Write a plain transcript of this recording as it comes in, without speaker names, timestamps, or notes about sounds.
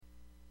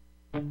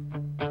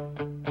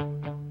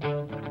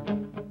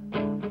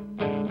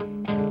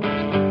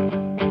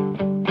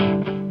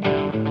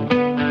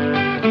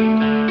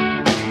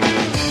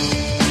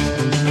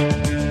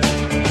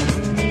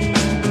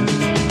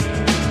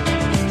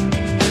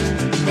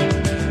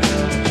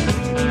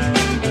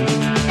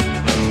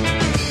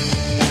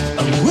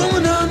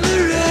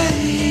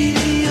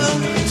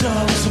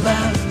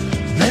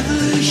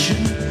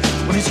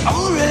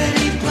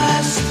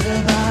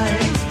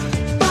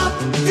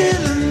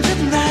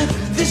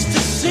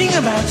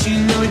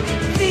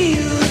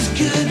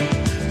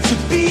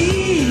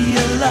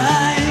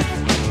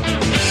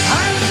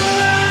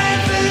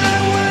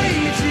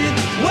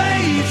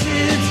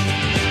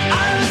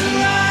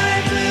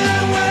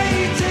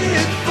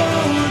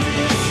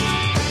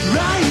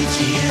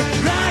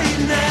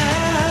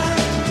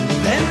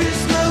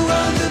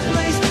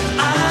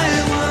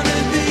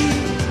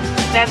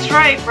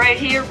Right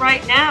here,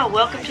 right now.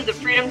 Welcome to the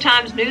Freedom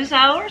Times News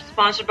Hour,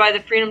 sponsored by the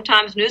Freedom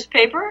Times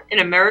newspaper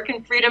and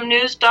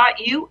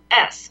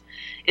AmericanFreedomNews.us.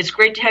 It's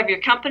great to have your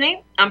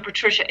company. I'm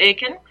Patricia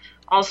Aiken.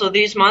 Also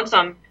these months,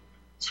 I'm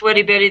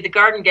Sweaty Betty the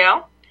Garden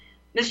Gal.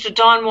 Mr.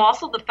 Don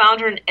Wassall, the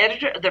founder and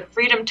editor of the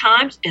Freedom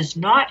Times, is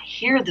not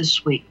here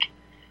this week.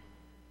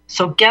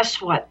 So guess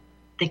what?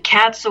 The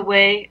cat's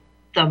away.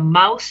 The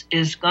mouse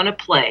is going to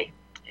play.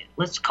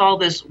 Let's call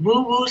this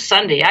Woo-Woo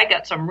Sunday. I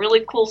got some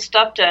really cool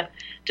stuff to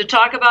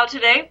talk about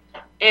today.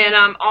 And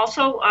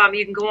also,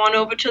 you can go on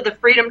over to the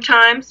Freedom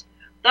Times,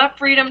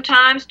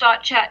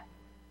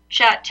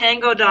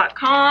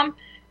 thefreedomtimes.chattango.com,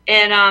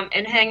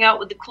 and hang out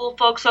with the cool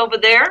folks over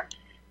there.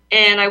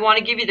 And I want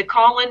to give you the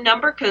call-in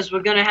number because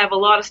we're going to have a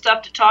lot of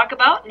stuff to talk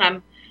about, and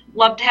I'd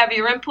love to have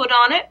your input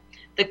on it.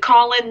 The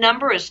call-in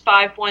number is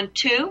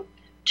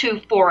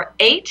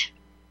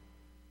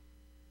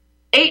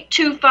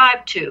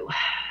 512-248-8252.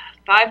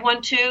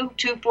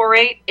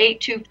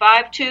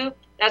 512-248-8252.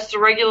 That's the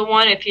regular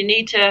one. If you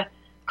need to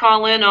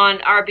call in on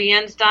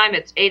RBN's dime,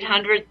 it's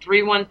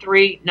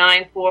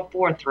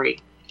 800-313-9443.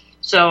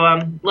 So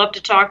love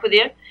to talk with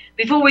you.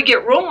 Before we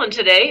get rolling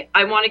today,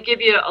 I want to give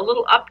you a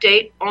little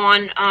update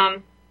on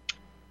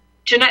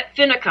Jeanette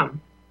Finicum.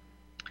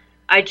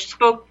 I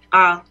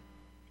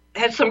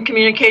had some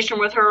communication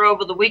with her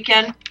over the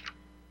weekend,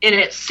 and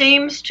it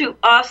seems to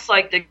us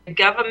like the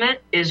government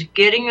is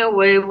getting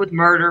away with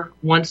murder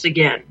once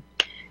again.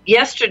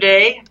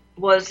 Yesterday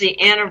was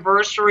the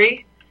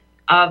anniversary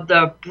of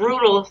the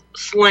brutal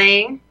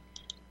slaying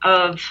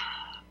of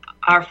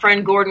our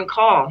friend Gordon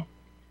Call.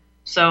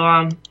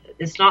 So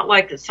it's not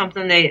like it's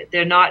something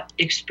they're not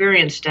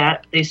experienced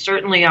at. They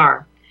certainly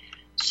are.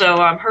 So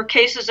her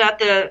case is at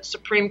the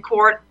Supreme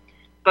Court,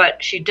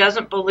 but she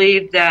doesn't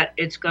believe that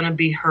it's going to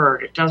be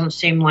heard. It doesn't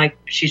seem like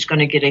she's going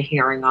to get a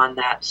hearing on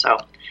that. So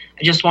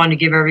I just wanted to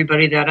give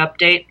everybody that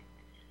update.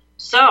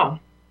 So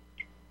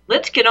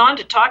let's get on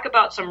to talk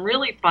about some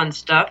really fun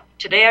stuff.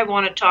 Today I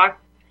want to talk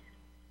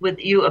with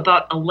you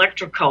about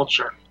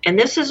electroculture. And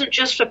this isn't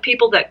just for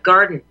people that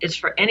garden. It's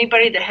for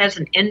anybody that has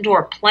an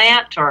indoor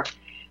plant, or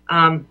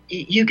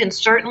you can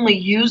certainly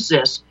use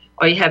this.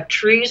 Or you have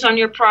trees on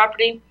your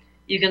property,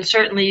 you can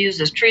certainly use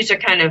this. Trees are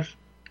kind of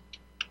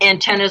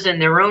antennas in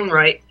their own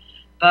right.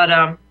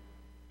 But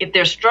if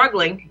they're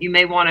struggling, you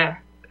may want to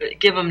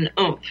give them an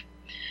oomph.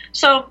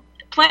 So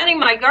planting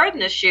my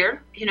garden this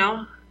year,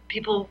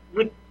 people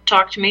would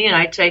talk to me and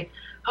I'd say,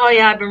 oh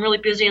yeah, I've been really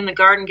busy in the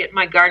garden, getting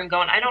my garden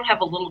going. I don't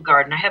have a little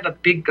garden. I have a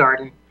big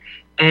garden,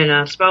 and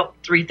it's about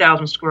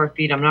 3,000 square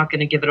feet. I'm not going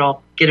to get it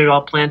all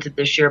planted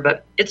this year,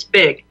 but it's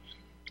big.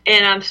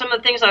 And some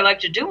of the things I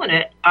like to do in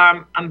it,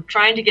 I'm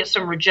trying to get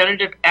some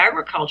regenerative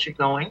agriculture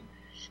going.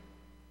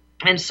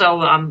 And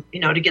so,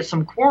 to get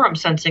some quorum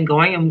sensing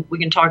going, and we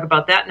can talk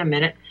about that in a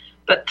minute.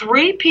 But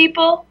 3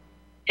 people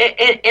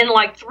in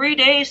like 3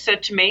 days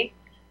said to me,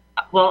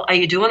 well, are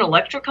you doing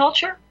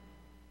electroculture?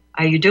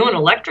 Are you doing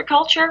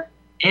electroculture?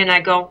 And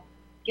I go,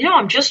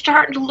 I'm just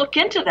starting to look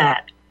into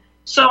that.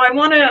 So I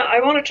want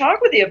to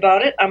talk with you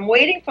about it. I'm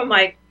waiting for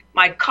my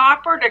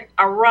copper to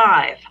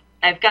arrive.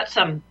 I've got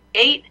some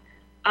 8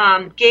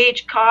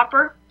 gauge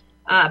copper,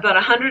 about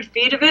 100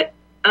 feet of it,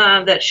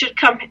 that should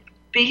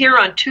be here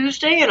on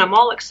Tuesday, and I'm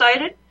all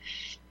excited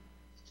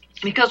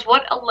because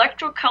what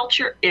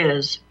electroculture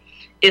is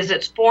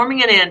it's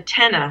forming an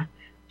antenna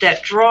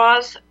that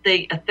draws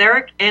the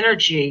etheric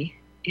energy,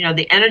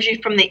 the energy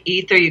from the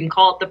ether. You can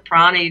call it the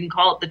prana, you can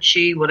call it the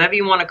chi, whatever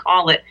you want to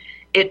call it.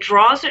 It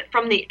draws it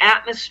from the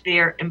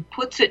atmosphere and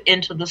puts it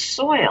into the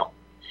soil.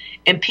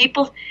 And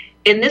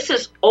this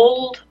is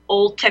old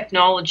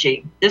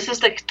technology. This is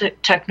the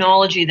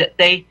technology that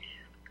the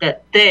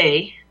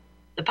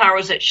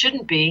powers that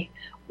shouldn't be,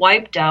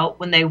 wiped out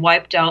when they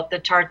wiped out the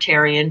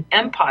Tartarian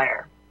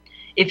Empire.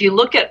 If you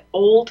look at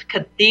old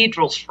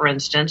cathedrals, for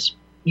instance,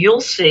 you'll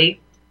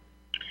see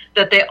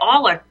that they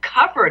all are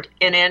covered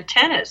in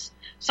antennas.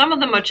 Some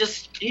of them are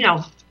just,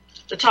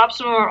 the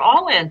tops of them are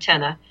all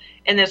antenna,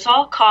 and it's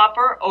all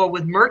copper or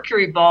with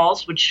mercury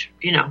balls, which,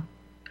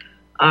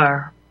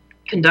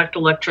 conduct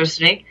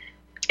electricity,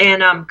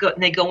 and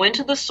they go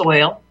into the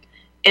soil.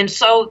 And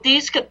so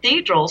these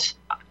cathedrals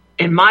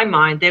in my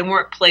mind, they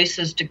weren't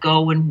places to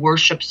go and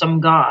worship some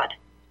god.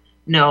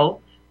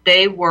 No,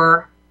 they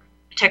were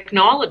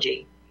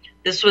technology.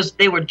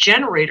 They were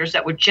generators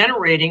that were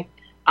generating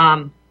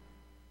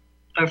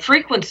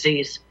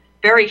frequencies,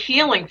 very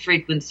healing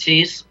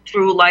frequencies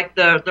through like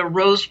the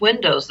rose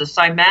windows, the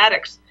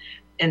cymatics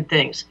and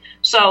things.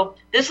 So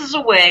this is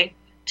a way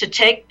to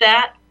take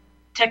that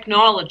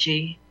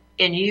technology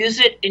and use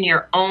it in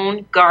your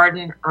own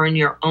garden or in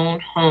your own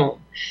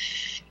home.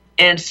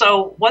 And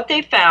so what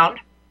they found,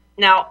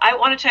 now I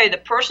want to tell you, the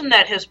person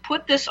that has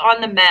put this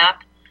on the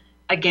map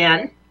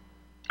again,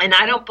 and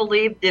I don't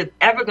believe they're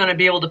ever going to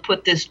be able to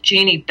put this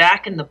genie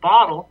back in the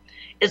bottle,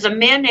 is a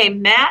man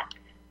named Matt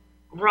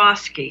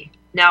Roski.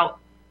 Now,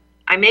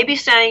 I may be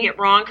saying it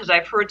wrong because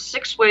I've heard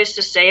 6 ways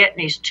to say it, and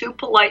he's too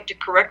polite to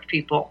correct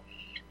people,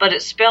 but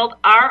it's spelled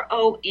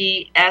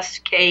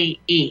Roeske.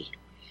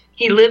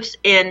 He lives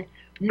in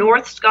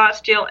North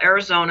Scottsdale,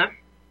 Arizona,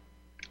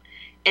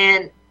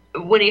 and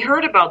when he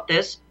heard about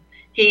this,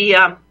 he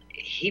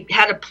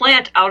had a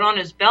plant out on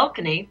his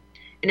balcony,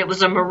 and it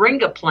was a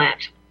moringa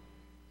plant.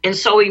 And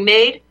so he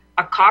made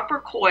a copper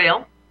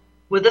coil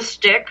with a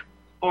stick,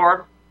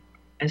 or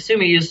I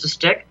assume he used a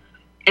stick,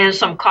 and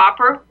some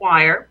copper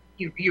wire.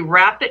 You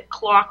wrap it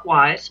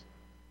clockwise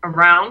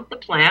around the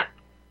plant.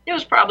 It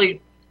was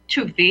probably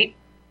 2 feet.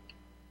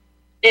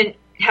 And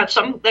have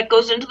some that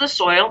goes into the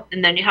soil,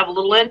 and then you have a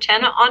little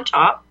antenna on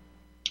top.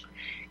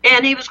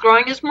 And he was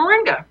growing his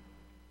moringa.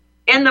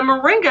 And the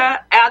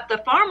moringa at the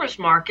farmer's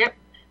market,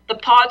 the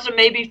pods are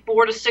maybe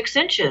 4 to 6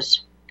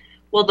 inches.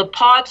 Well, the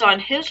pods on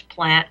his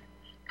plant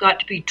got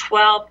to be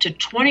 12 to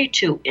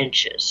 22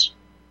 inches.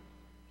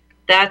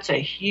 That's a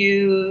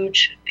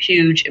huge,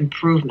 huge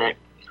improvement.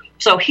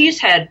 So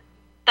he's had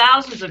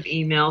thousands of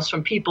emails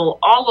from people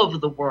all over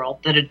the world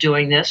that are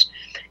doing this.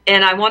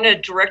 And I want to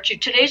direct you.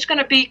 Today's going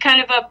to be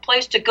kind of a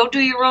place to go do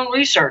your own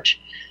research.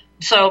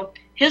 So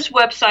his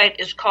website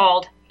is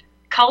called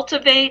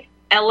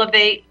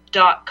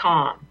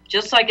cultivateelevate.com,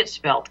 just like it's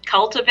spelled,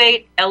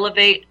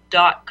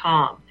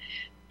 cultivateelevate.com.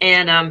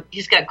 And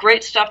he's got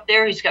great stuff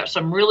there. He's got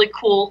some really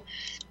cool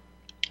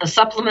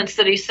supplements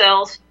that he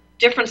sells,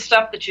 different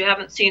stuff that you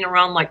haven't seen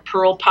around, like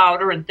pearl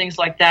powder and things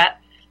like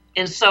that.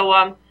 And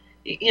so,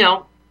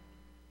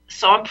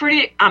 so I'm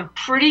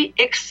pretty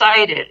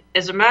excited.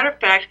 As a matter of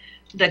fact,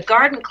 the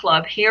garden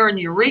club here in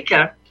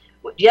Eureka,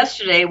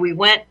 yesterday we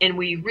went and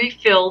we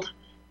refilled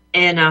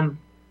and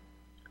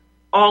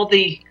all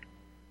the,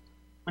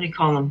 what do you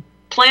call them,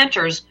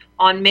 planters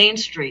on Main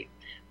Street.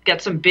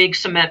 Got some big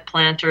cement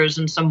planters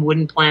and some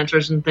wooden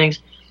planters and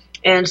things.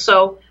 And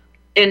so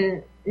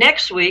in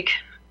next week,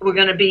 we're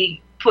going to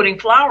be putting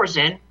flowers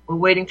in. We're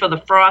waiting for the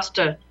frost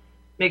to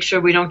make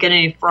sure we don't get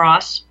any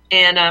frost.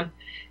 And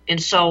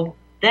so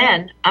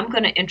then I'm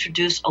going to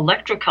introduce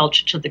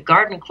electroculture to the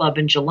garden club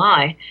in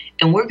July,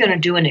 and we're going to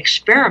do an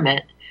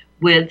experiment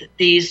with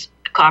these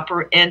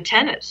copper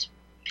antennas.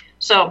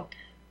 So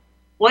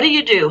what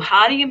do?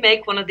 How do you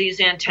make one of these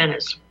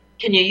antennas?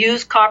 Can you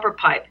use copper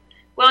pipe?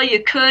 Well,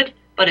 you could,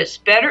 but it's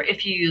better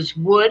if you use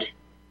wood.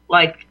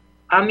 Like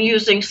I'm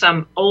using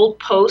some old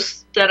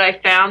posts that I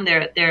found.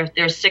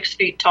 They're 6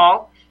 feet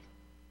tall.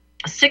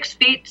 6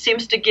 feet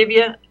seems to give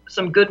you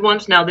some good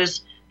ones. Now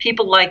there's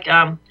people like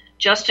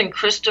Justin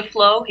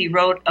Christoflo. He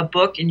wrote a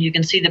book, and you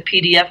can see the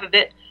PDF of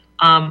it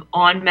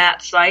on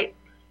Matt's site.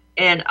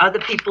 And other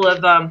people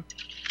have,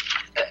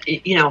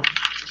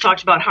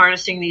 talked about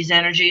harnessing these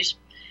energies.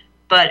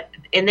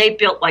 And they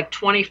built like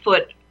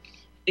 20-foot,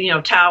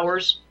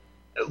 towers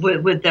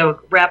with the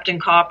wrapped in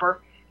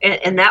copper,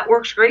 and that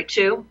works great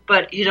too.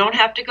 But you don't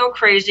have to go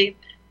crazy.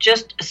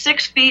 Just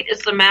 6 feet is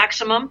the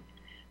maximum.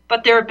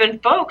 But there have been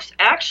folks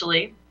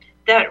actually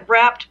that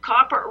wrapped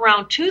copper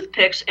around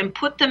toothpicks and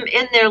put them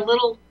in their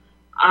little,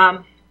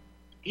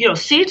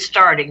 seed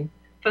starting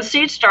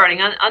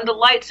on the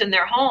lights in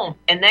their home,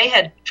 and they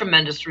had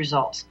tremendous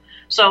results.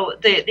 So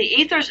the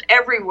ether's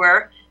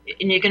everywhere,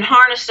 and you can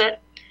harness it.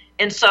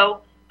 And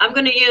so I'm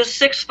going to use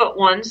 6-foot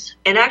ones,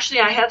 and actually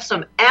I have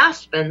some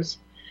aspens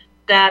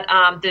that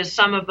there's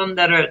some of them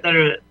that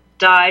are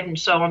died, and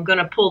so I'm going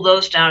to pull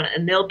those down,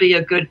 and they'll be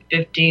a good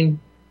 15,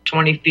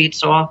 20 feet.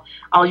 So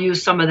I'll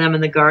use some of them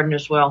in the garden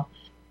as well.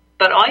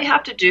 But all you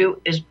have to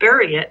do is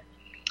bury it,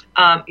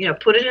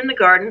 put it in the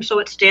garden so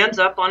it stands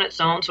up on its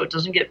own, so it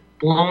doesn't get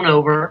blown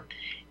over.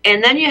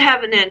 And then you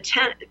have an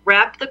antenna,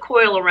 wrap the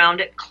coil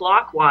around it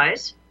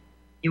clockwise.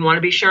 You want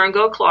to be sure and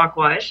go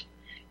clockwise.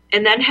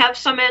 And then have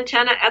some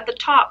antenna at the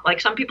top.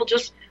 Like some people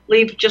just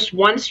leave just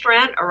one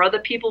strand, or other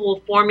people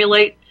will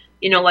formulate,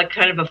 like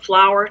kind of a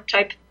flower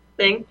type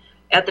thing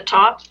at the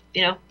top.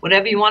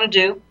 Whatever you want to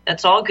do,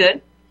 that's all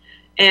good.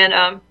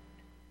 And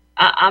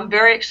I'm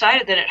very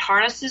excited that it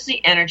harnesses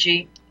the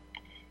energy.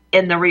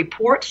 And the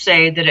reports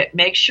say that it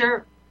makes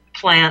your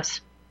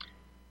plants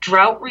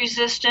drought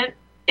resistant.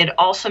 It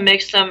also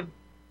makes them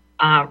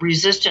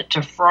resistant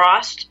to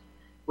frost,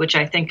 which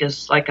I think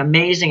is like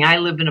amazing. I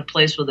live in a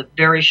place with a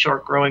very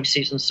short growing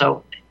season,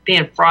 so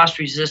being frost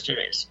resistant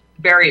is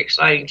very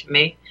exciting to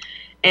me.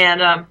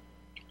 And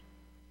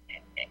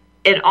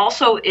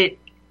also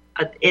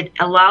It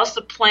allows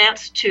the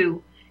plants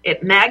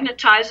it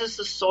magnetizes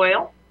the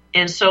soil,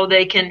 and so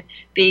they can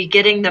be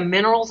getting the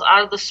minerals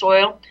out of the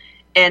soil.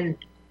 And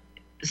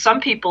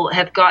some people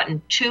have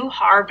gotten 2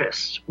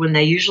 harvests when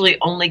they usually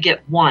only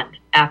get 1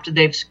 after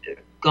they've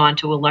gone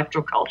to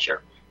electroculture.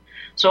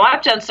 So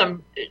I've done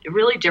some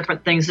really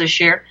different things this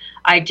year.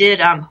 I did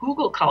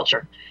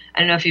hugelkultur. I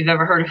don't know if you've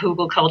ever heard of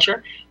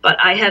hugelkultur, but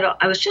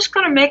I was just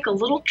going to make a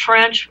little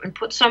trench and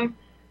put some,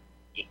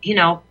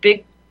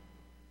 big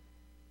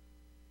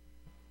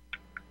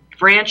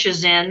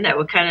branches in that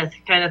were kind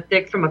of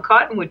thick from a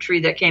cottonwood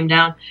tree that came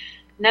down.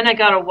 And then I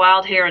got a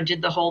wild hair and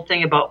did the whole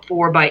thing about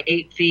 4 by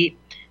 8 feet.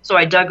 So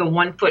I dug a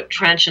 1-foot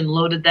trench and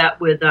loaded that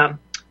with the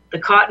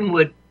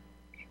cottonwood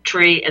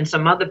tree and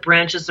some other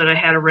branches that I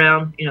had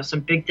around,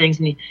 some big things.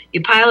 And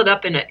you pile it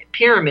up in a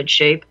pyramid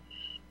shape.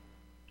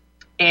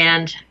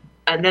 And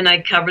then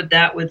I covered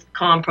that with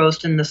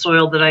compost and the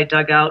soil that I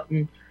dug out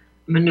and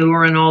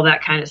manure and all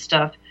that kind of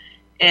stuff.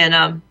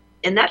 And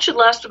that should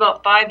last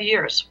about 5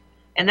 years.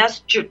 And that's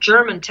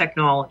German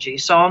technology.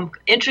 So I'm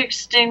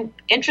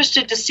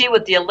interested to see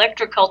what the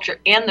electroculture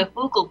and the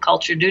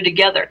hugelkultur do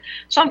together.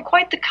 So I'm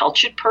quite the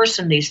cultured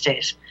person these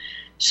days.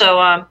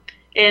 So,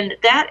 and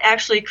that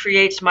actually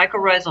creates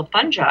mycorrhizal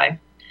fungi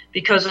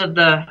because of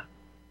the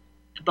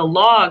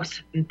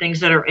logs and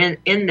things that are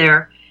in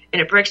there.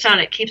 And it breaks down,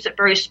 it keeps it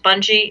very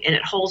spongy, and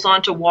it holds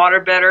on to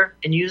water better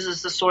and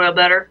uses the soil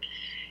better.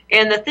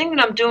 And the thing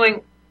that I'm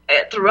doing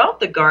throughout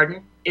the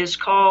garden is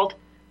called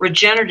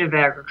regenerative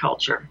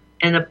agriculture.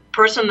 And the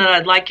person that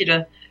I'd like you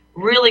to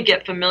really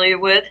get familiar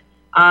with,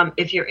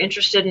 if you're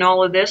interested in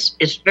all of this,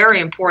 it's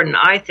very important,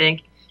 I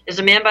think, is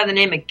a man by the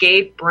name of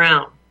Gabe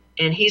Brown.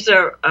 And he's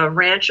a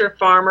rancher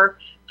farmer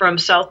from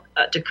South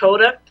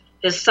Dakota.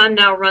 His son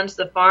now runs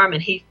the farm,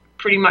 and he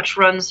pretty much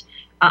runs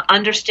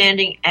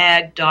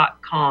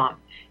understandingag.com.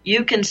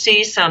 You can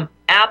see some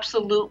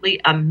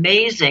absolutely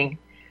amazing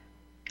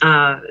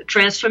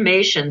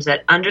transformations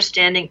at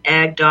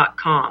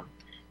understandingag.com.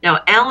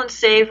 Now, Alan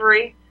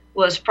Savory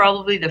was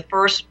probably the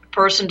first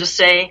person to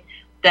say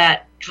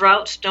that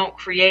droughts don't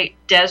create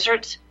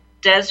deserts,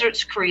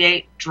 deserts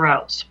create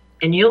droughts.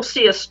 And you'll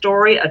see a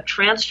story, a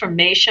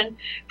transformation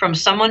from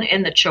someone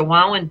in the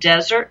Chihuahuan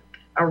Desert,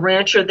 a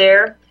rancher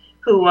there,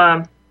 who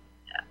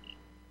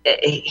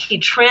he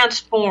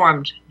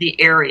transformed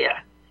the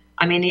area.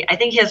 I mean, I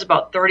think he has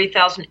about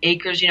 30,000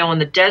 acres. In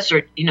the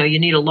desert, you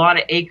need a lot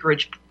of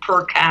acreage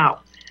per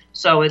cow.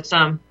 So it's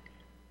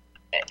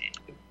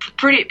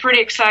pretty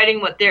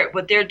exciting what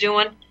they're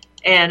doing.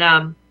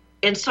 And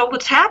so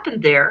what's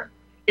happened there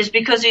is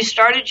because he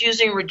started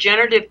using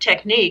regenerative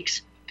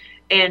techniques,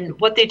 and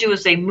what they do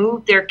is they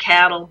move their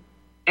cattle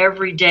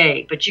every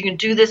day. But you can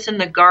do this in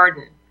the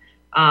garden.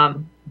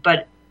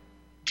 But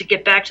to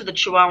get back to the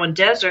Chihuahuan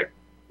Desert,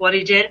 what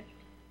he did,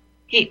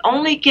 he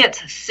only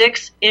gets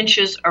 6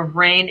 inches of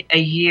rain a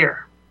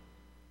year.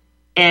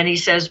 And he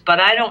says, but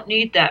I don't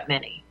need that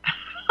many.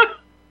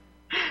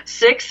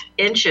 6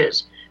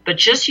 inches. But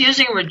just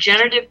using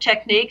regenerative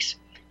techniques,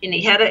 and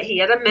he had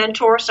a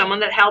mentor, someone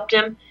that helped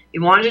him. He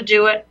wanted to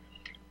do it.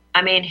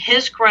 I mean,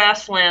 his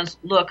grasslands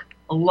look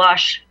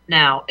lush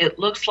now. It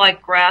looks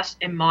like grass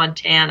in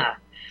Montana.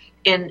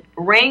 And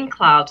rain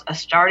clouds are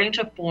starting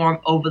to form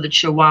over the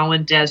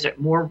Chihuahuan Desert.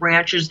 More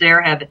ranchers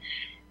there have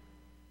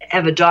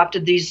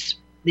adopted this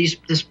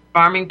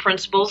farming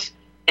principles,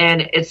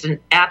 and it's an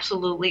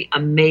absolutely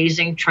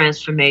amazing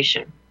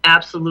transformation.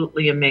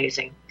 Absolutely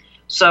amazing.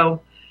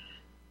 So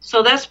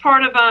that's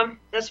part of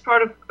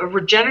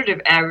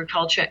regenerative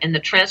agriculture and the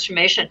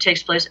transformation that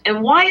takes place.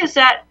 And why is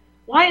that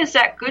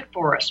good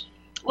for us?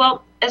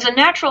 Well, as a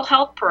natural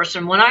health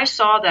person, when I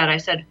saw that, I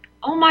said,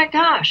 oh my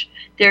gosh,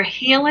 they're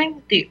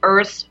healing the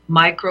Earth's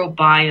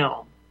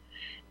microbiome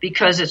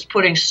because it's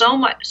putting so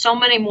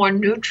many more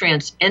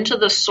nutrients into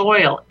the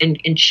soil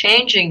and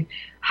changing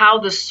how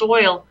the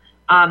soil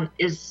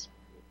is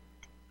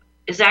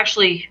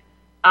actually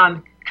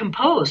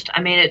composed.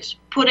 I mean, it's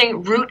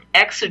putting root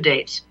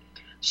exudates.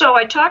 So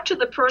I talked to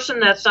the person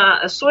that's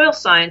a soil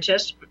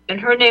scientist, and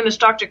her name is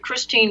Dr.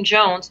 Christine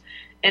Jones,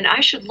 and I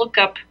should look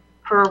up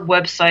her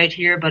website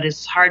here, but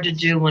it's hard to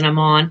do when I'm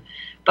on.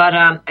 But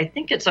I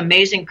think it's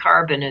Amazing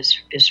Carbon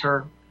is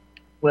her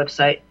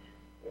website.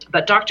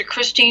 But Dr.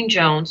 Christine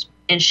Jones,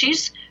 and she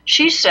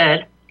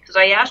said, because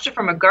I asked her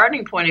from a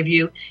gardening point of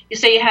view, you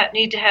say you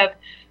need to have,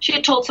 she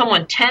had told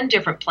someone 10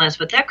 different plants,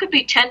 but that could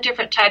be 10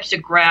 different types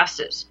of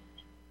grasses.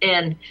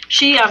 And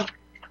she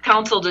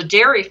counseled a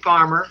dairy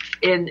farmer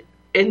in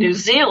New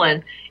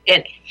Zealand,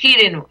 and he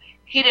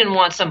didn't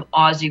want some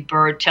Aussie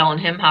bird telling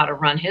him how to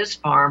run his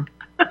farm.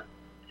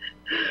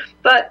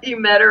 But he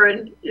met her,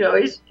 and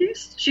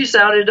she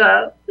sounded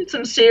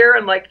sincere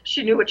and like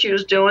she knew what she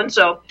was doing.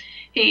 So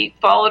he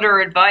followed her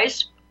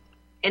advice,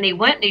 and he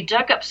went and he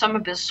dug up some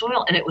of his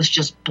soil, and it was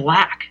just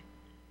black.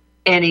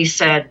 And he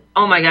said,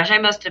 "Oh my gosh, I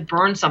must have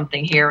burned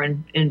something here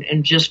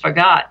and just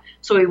forgot."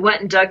 So he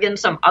went and dug in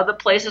some other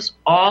places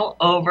all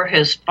over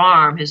his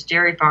farm. His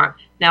dairy farm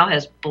now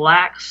has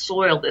black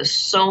soil. There's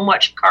so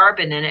much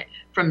carbon in it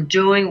from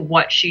doing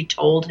what she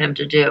told him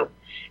to do.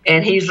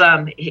 And he's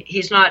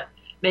not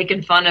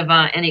making fun of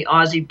any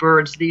Aussie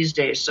birds these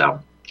days,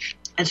 so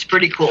it's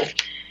pretty cool.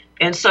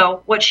 And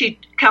so what she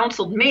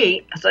counseled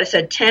me, as I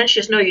said, 10,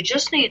 she says, no, you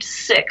just need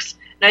 6.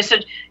 And I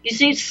said, you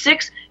need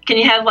 6? Can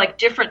you have like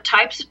different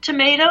types of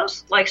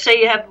tomatoes? Like say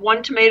you have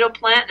one tomato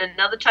plant and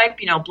another type,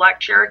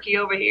 black Cherokee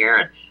over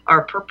here,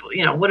 or purple,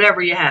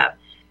 whatever you have.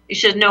 He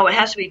said, no, it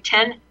has to be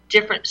 10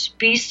 different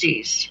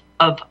species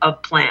of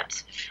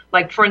plants.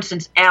 Like, for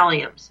instance,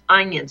 alliums,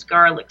 onions,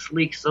 garlics,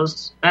 leeks,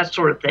 that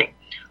sort of thing.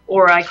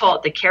 Or I call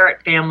it the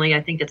carrot family.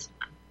 I think it's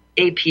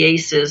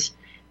Apiaceae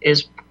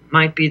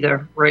might be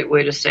the right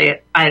way to say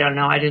it. I don't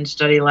know. I didn't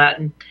study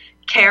Latin.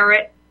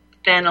 Carrot,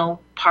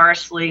 fennel,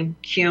 parsley,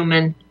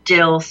 cumin,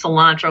 dill,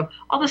 cilantro,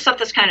 all the stuff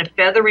that's kind of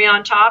feathery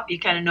on top. You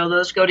kind of know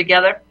those go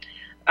together.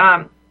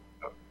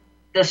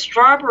 The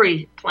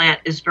strawberry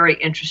plant is very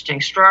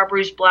interesting.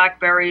 Strawberries,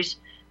 blackberries,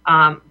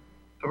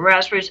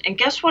 raspberries. And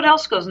guess what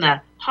else goes in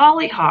that?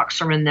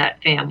 Hollyhocks are in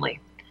that family.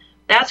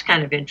 That's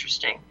kind of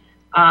interesting.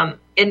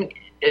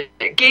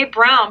 Gabe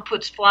Brown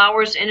puts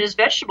flowers in his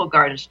vegetable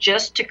gardens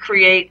just to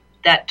create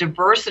that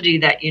diversity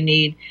that you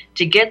need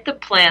to get the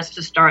plants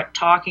to start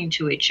talking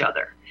to each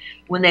other.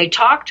 When they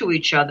talk to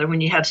each other, when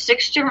you have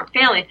 6 different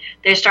families,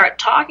 they start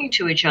talking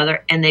to each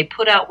other and they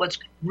put out what's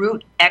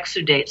root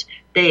exudates.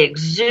 They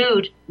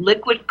exude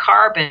liquid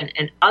carbon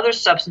and other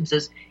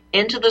substances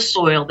into the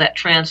soil that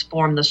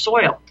transform the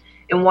soil.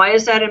 And why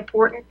is that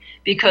important?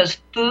 Because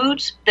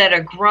foods that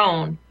are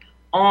grown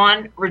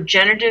on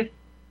regenerative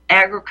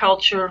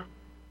agriculture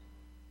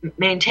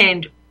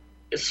maintained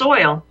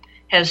soil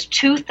has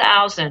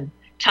 2,000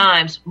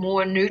 times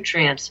more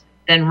nutrients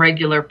than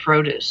regular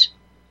produce.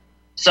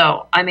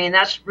 So,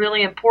 that's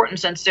really important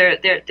since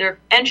they're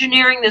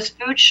engineering this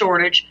food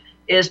shortage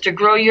is to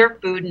grow your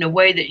food in a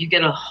way that you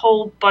get a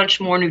whole bunch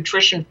more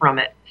nutrition from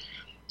it.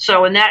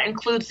 So, and that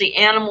includes the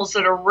animals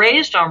that are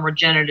raised on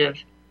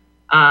regenerative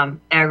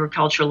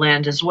agriculture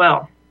land as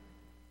well.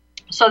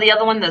 So the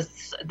other one,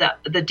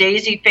 the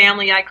daisy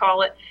family, I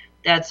call it,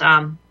 that's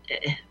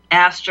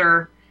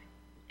aster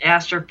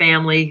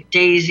family,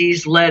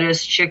 daisies,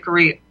 lettuce,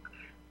 chicory,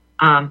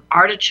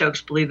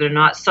 artichokes, believe it or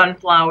not,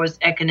 sunflowers,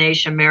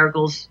 echinacea,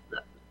 marigolds,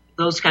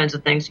 those kinds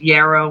of things,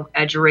 yarrow,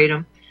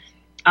 ageratum.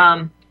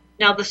 Now,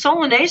 the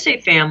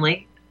Solanaceae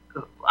family,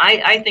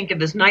 I think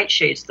of as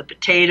nightshades, the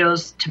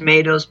potatoes,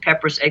 tomatoes,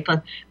 peppers,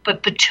 eggplant,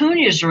 but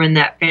petunias are in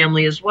that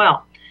family as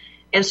well.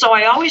 And so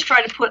I always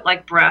try to put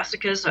like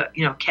brassicas,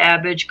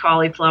 cabbage,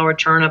 cauliflower,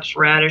 turnips,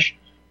 radish,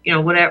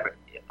 whatever,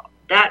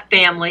 that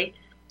family,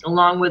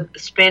 along with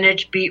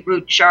spinach,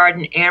 beetroot, chard,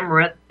 and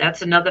amaranth.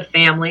 That's another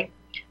family.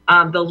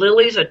 The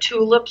lilies are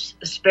tulips,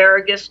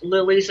 asparagus,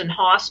 lilies, and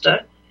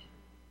hosta.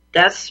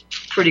 That's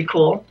pretty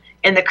cool.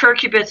 And the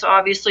curcubits,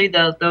 obviously,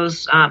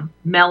 those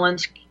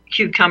melons,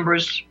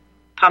 cucumbers,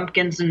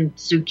 pumpkins, and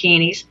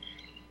zucchinis.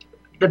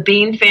 The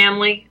bean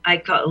family, I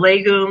call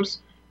legumes.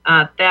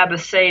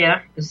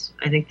 Fabaceae is,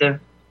 I think, the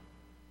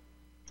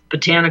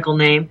botanical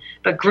name.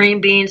 But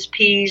green beans,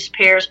 peas,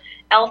 pears,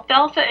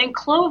 alfalfa, and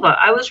clover.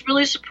 I was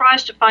really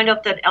surprised to find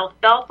out that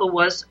alfalfa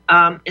was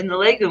in the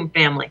legume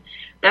family.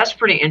 That's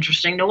pretty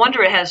interesting. No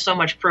wonder it has so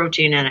much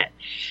protein in it.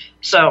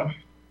 So,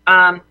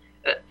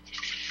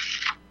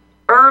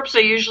 herbs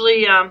are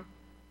usually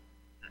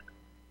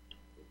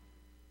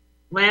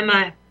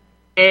Lamiae.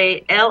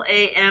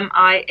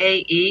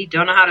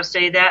 Don't know how to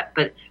say that,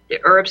 but the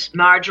herbs: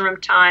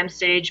 marjoram, thyme,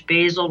 sage,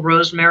 basil,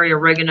 rosemary,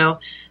 oregano,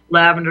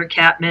 lavender,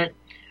 catmint.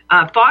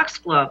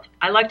 Foxglove.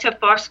 I like to have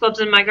foxgloves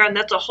in my garden.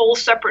 That's a whole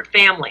separate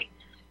family.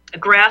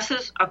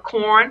 Grasses, a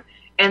corn,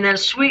 and then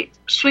sweet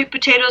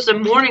potatoes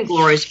and morning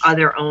glories are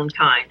their own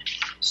kind.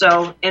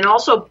 So, and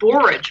also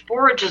borage.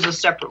 Borage is a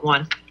separate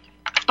one.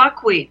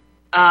 Buckwheat.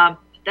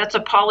 That's a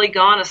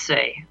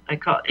Polygonaceae. I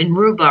call it. And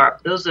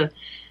rhubarb. Those are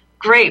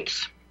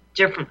grapes.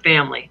 Different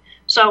family.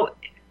 So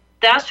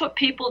that's what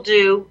people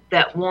do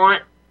that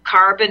want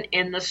carbon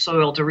in the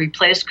soil, to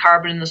replace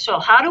carbon in the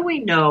soil. How do we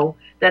know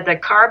that the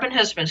carbon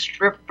has been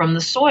stripped from the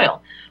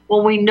soil?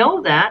 Well, we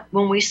know that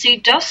when we see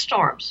dust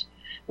storms.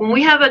 When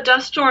we have a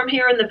dust storm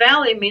here in the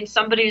valley, it means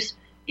somebody's,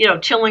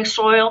 tilling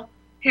soil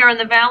here in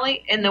the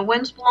valley and the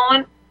wind's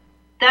blowing,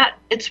 that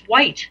it's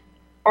white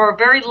or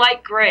very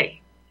light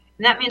gray.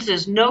 And that means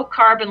there's no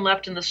carbon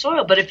left in the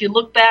soil. But if you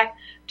look back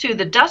to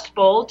the Dust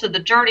Bowl, to the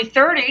dirty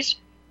 30s,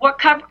 what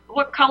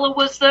color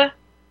was the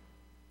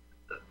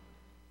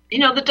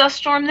dust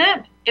storm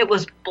then? It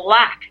was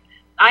black.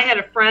 I had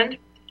a friend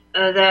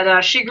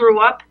that she grew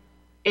up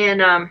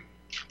in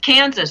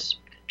Kansas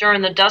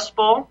during the Dust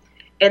Bowl,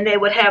 and they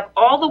would have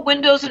all the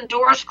windows and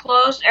doors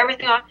closed,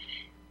 everything on.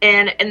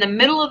 And in the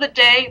middle of the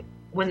day,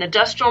 when the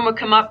dust storm would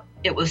come up,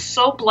 it was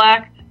so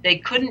black they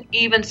couldn't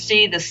even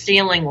see the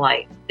ceiling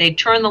light. They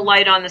turned the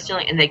light on the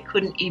ceiling, and they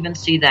couldn't even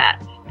see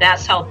that.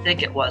 That's how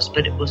thick it was,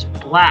 but it was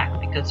black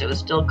because it was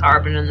still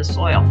carbon in the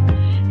soil.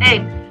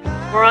 Hey,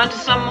 we're on to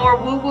some more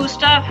woo-woo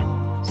stuff.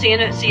 See you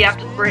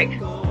after the break.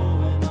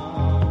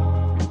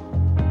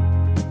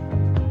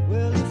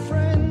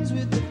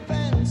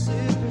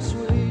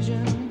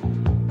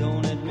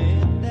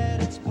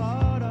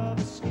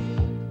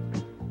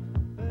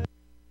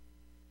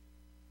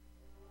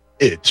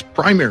 It's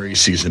primary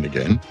season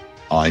again.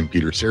 I'm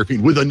Peter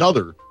Serafine with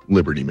another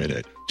Liberty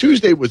Minute.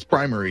 Tuesday was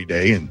primary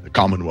day in the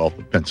Commonwealth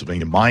of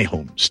Pennsylvania, my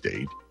home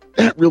state.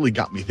 That really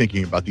got me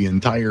thinking about the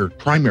entire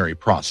primary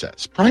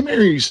process.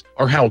 Primaries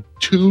are how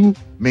two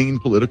main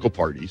political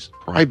parties,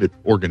 private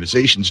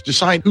organizations,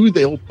 decide who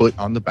they'll put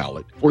on the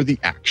ballot for the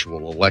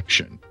actual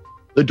election.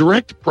 The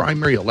direct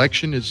primary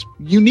election is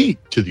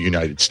unique to the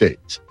United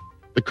States.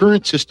 The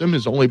current system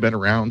has only been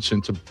around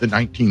since the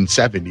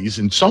 1970s,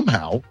 and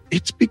somehow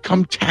it's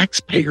become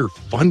taxpayer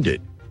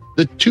funded.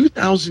 The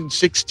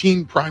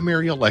 2016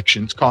 primary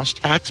elections cost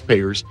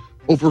taxpayers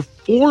over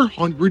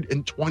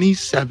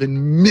 $427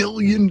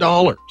 million.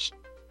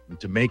 And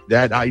to make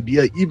that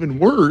idea even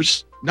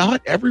worse,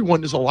 not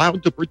everyone is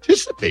allowed to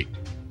participate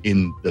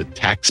in the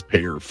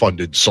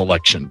taxpayer-funded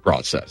selection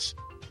process.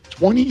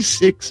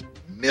 26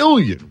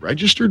 million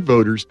registered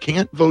voters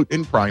can't vote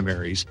in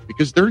primaries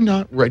because they're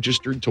not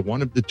registered to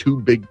one of the two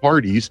big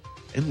parties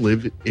and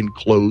live in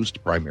closed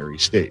primary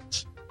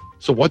states.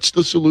 So what's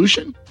the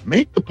solution?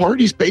 Make the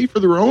parties pay for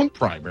their own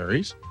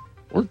primaries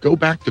or go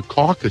back to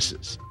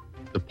caucuses.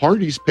 The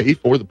parties pay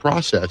for the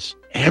process,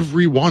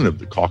 every one of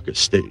the caucus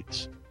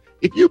states.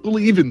 If you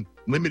believe in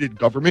limited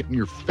government and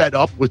you're fed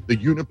up with the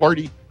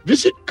uniparty,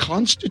 visit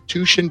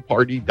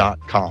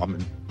constitutionparty.com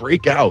and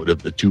break out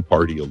of the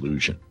two-party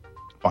illusion.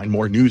 Find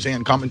more news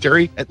and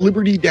commentary at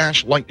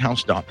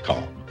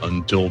liberty-lighthouse.com.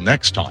 Until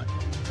next time,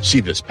 si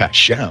vis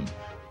pacem,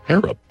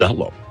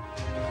 parabellum.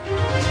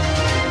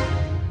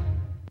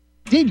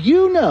 Did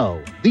you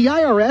know the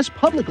IRS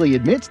publicly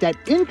admits that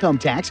income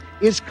tax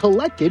is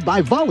collected by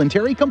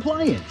voluntary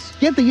compliance?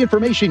 Get the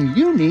information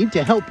you need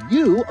to help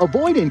you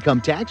avoid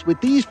income tax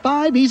with these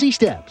 5 easy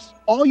steps.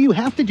 All you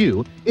have to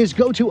do is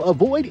go to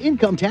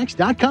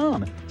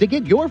avoidincometax.com to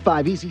get your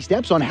 5 easy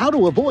steps on how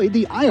to avoid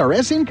the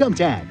IRS income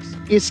tax.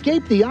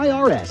 Escape the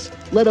IRS.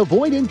 Let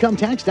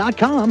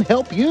avoidincometax.com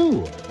help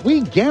you.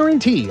 We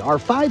guarantee our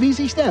 5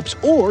 easy steps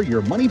or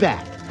your money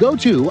back. Go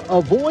to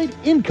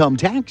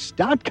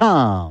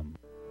avoidincometax.com.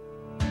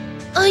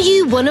 Are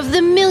you one of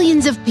the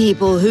millions of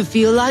people who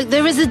feel like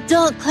there is a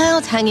dark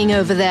cloud hanging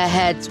over their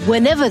heads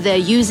whenever they're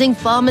using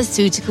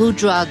pharmaceutical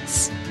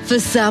drugs? For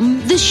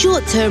some, the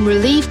short-term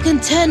relief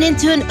can turn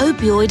into an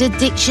opioid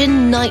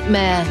addiction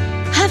nightmare.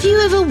 Have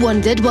you ever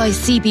wondered why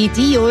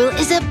CBD oil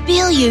is $1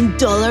 billion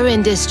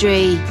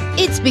industry?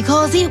 It's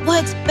because it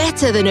works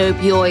better than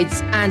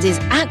opioids and is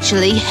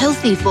actually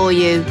healthy for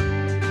you.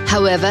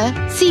 However,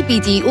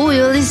 CBD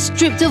oil is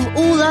stripped of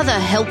all other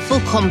helpful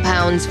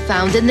compounds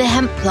found in the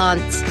hemp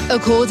plant.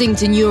 According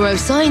to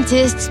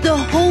neuroscientists, the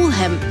whole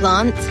hemp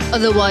plant,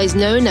 otherwise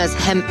known as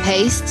hemp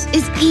paste,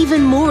 is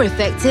even more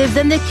effective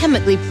than the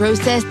chemically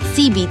processed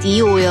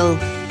CBD oil.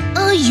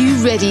 Are you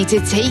ready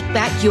to take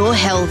back your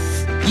health?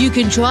 You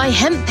can try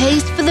hemp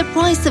paste for the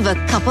price of a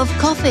cup of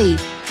coffee.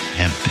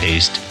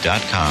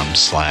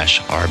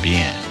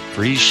 Hemppaste.com/RBN.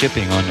 Free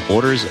shipping on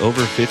orders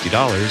over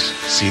 $50.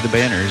 See the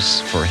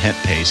banners for hemp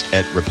paste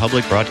at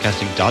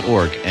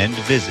republicbroadcasting.org and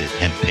visit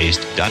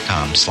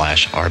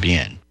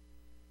hemppaste.com/RBN.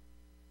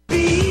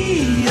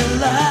 Be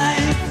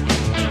alive.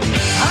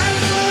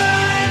 I'm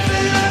alive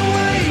and I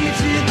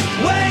waited.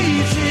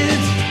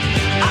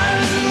 I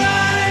was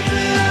alive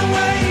and I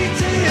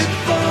waited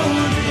for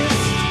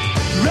this.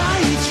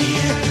 Right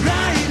here,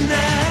 right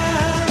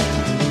now.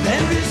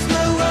 There is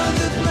no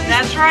other place.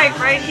 That's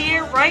right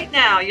here, right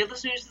now. You're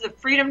listening to the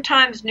Freedom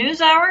Times News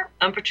Hour.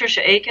 I'm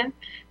Patricia Aiken.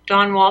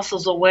 Don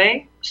Wassall's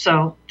away,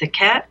 so the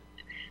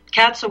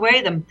cat's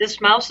away. This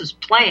mouse is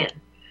playing,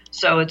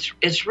 so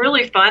it's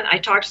really fun. I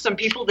talked to some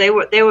people. They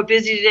were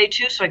busy today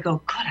too, so I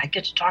go, good. I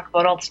get to talk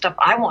about all the stuff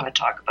I want to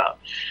talk about.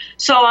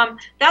 So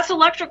that's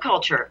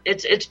electroculture.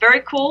 It's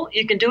very cool.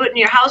 You can do it in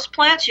your house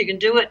plants. You can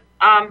do it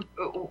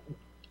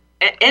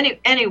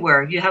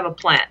anywhere you have a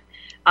plant.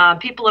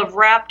 People have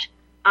wrapped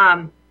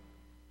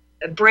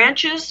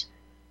branches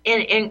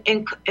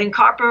in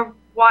copper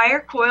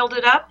wire, coiled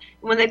it up.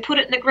 When they put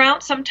it in the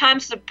ground,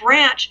 sometimes the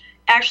branch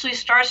actually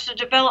starts to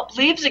develop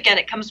leaves again.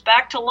 It comes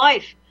back to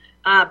life.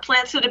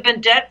 Plants that have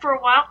been dead for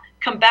a while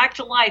come back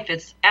to life.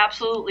 It's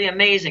absolutely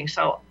amazing.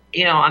 So,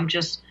 I'm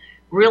just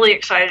really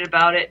excited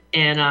about it,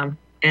 and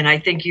I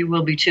think you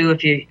will be too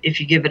if you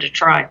give it a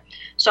try.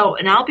 So,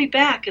 and I'll be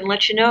back and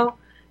let you know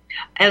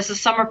as the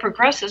summer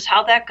progresses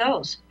how that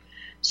goes.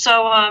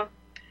 So,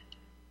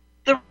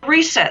 the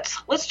resets.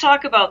 Let's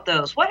talk about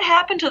those. What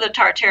happened to the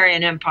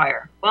Tartarian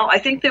Empire? Well, I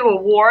think there were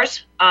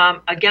wars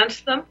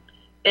against them,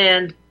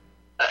 and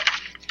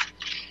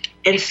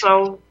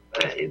so,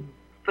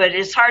 but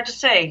it's hard to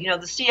say.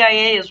 The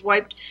CIA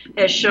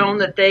has shown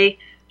that they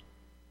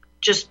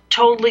just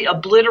totally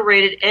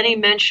obliterated any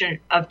mention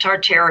of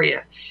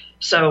Tartaria.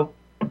 So,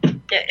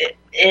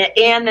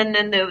 and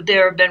then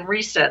there have been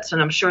resets,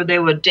 and I'm sure they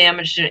were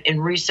damaged in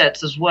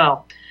resets as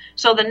well.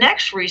 So the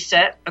next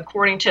reset,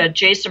 according to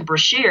Jason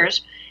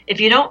Brashears,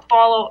 if you don't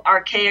follow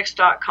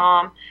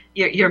archaics.com,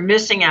 you're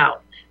missing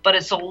out. But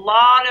it's a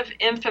lot of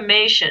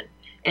information.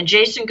 And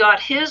Jason got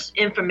his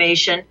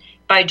information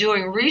by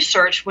doing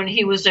research when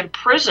he was in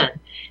prison.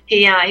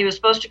 He was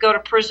supposed to go to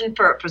prison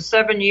for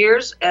 7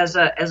 years as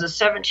a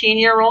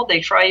 17-year-old. They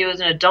try you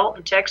as an adult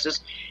in Texas,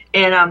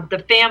 and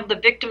the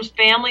victim's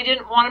family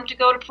didn't want him to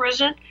go to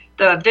prison.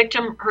 The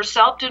victim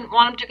herself didn't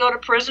want him to go to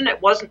prison. It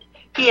wasn't.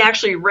 He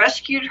actually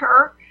rescued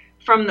her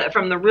from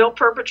the real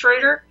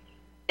perpetrator,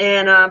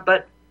 and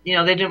but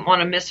they didn't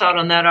want to miss out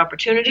on that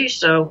opportunity,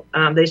 so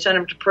they sent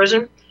him to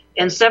prison.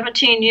 And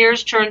 17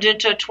 years turned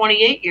into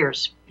 28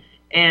 years,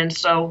 and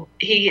so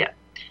he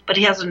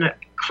has an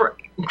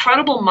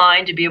incredible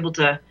mind to be able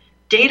to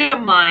data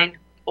mine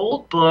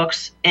old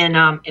books and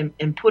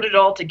put it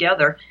all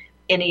together.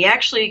 And he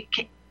actually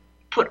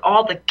put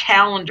all the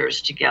calendars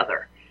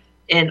together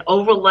and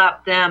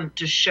overlap them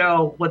to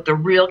show what the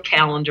real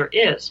calendar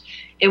is.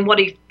 And what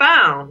he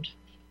found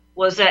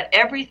was that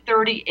every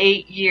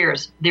 38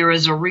 years there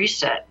is a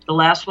reset. The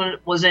last one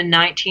was in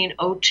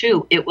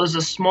 1902. It was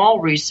a small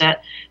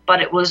reset,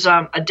 but it was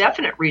a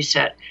definite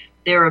reset.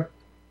 There are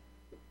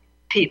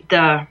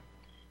the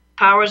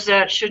powers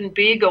that shouldn't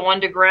be go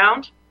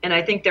underground, and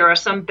I think there are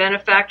some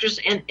benefactors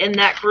in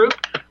that group.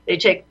 They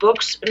take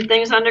books and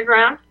things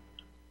underground,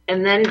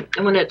 and then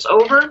when it's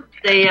over,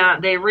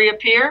 they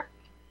reappear.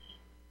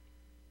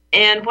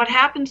 And what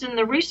happens in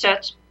the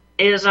resets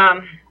is,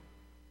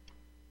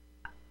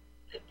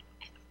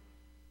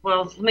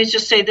 well, let me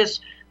just say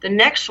this. The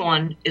next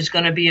one is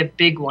going to be a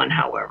big one,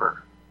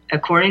 however.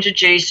 According to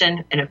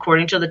Jason and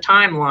according to the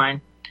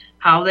timeline,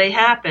 how they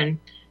happen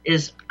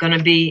is going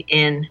to be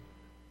in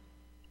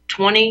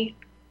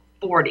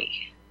 2040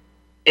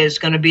 is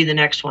going to be the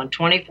next one,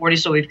 2040.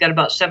 So we've got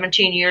about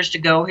 17 years to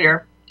go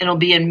here. And it'll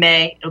be in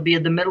May. It'll be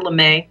in the middle of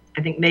May.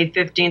 I think May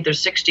 15th or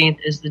 16th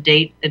is the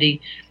date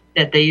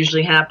that they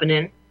usually happen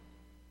in.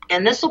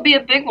 And this will be a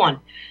big one.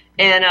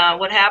 And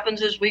what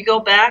happens is we go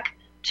back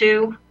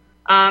to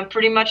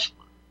pretty much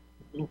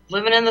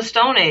living in the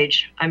Stone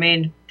Age. I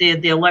mean,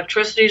 the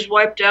electricity's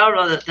wiped out,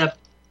 or the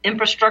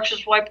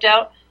infrastructure's wiped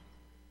out.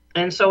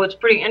 And so it's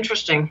pretty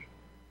interesting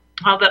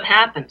how that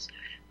happens.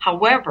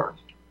 However,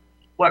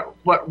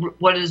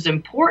 what is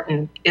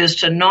important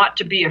is not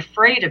to be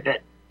afraid of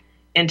it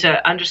and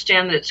to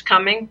understand that it's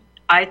coming.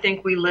 I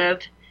think we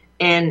live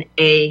in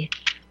the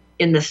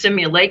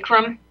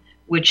simulacrum,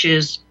 which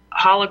is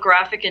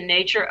holographic in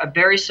nature, a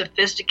very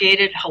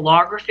sophisticated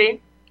holography.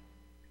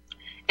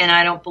 And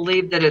I don't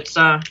believe that it's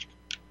by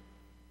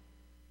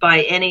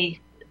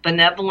any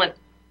benevolent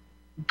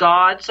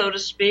god, so to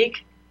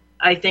speak.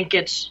 I think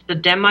it's the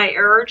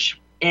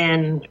demiurge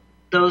and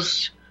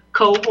those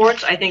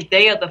cohorts. I think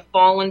they are the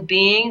fallen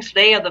beings.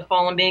 They are the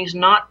fallen beings,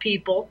 not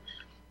people.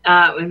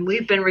 And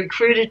we've been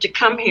recruited to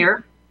come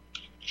here.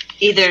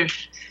 Either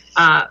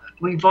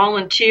we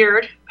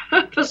volunteered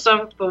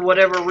for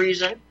whatever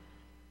reason,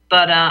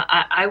 but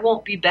I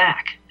won't be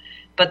back.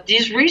 But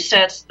these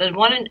resets, the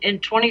one in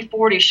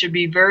 2040 should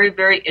be very,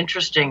 very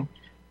interesting.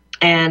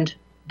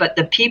 But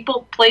the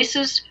people,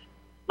 places,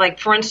 like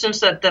for instance,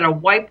 that are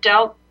wiped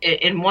out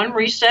in one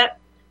reset,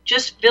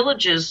 just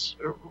villages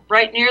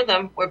right near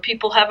them where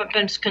people haven't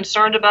been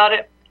concerned about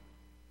it,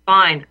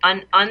 fine,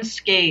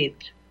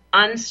 unscathed.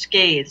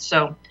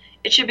 So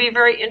it should be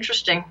very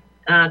interesting,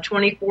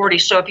 2040.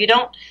 So if you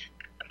don't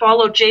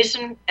follow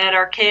Jason at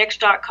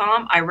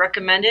archaix.com, I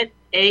recommend it,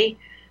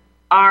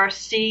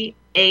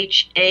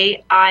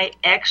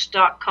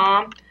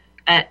 ARCHAIX.com.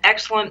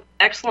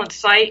 Excellent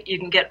site. You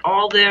can get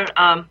all their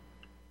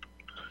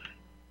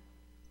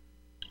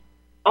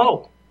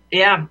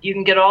you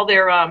can get all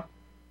their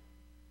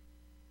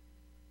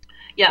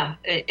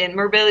and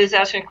Merbailey is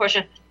asking a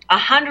question.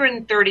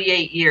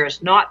 138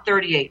 years, not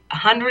 38.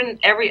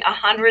 Every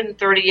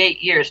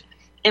 138 years.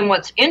 And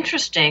what's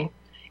interesting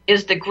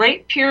is the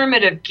Great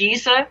Pyramid of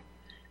Giza.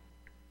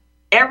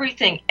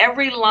 Everything,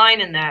 every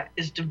line in that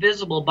is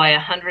divisible by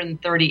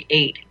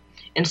 138.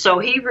 And so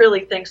he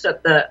really thinks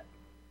that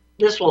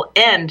this will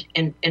end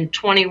in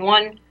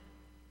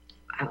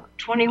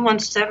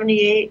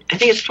 2178. I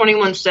think it's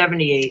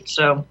 2178.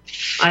 So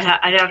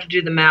I'd have to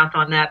do the math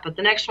on that. But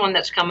the next one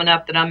that's coming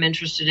up that I'm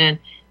interested in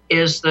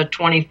is the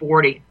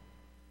 2040.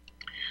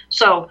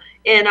 So,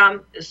 and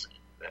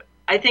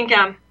I think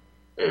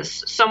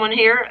someone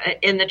here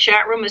in the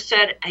chat room has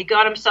said he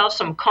got himself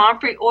some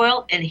comfrey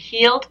oil and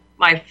healed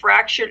my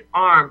fractured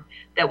arm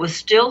that was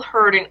still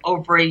hurting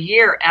over a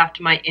year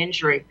after my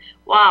injury.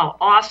 Wow,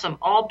 awesome.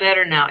 All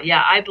better now.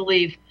 Yeah, I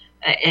believe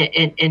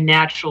in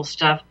natural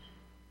stuff.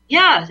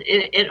 Yeah,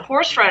 in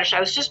horseradish. I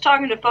was just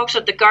talking to folks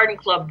at the garden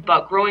club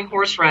about growing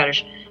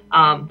horseradish.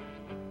 We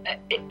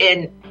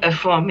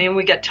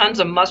got tons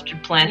of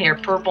mustard plant here,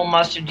 purple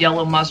mustard,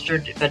 yellow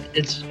mustard, but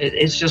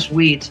it's just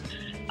weeds.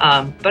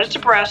 But it's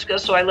Nebraska,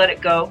 so I let it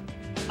go.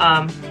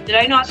 Did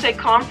I not say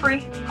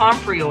comfrey?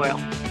 Comfrey oil.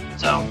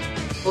 So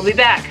we'll be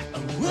back. A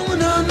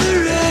woman on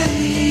the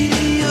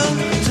radio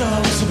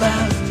talks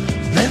about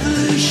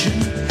revolution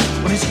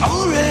when it's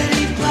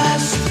already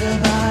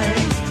plastered by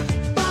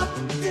Bob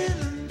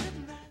Dylan.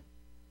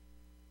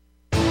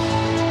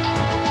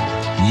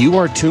 You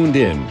are tuned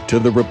in to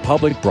the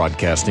Republic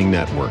Broadcasting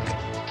Network.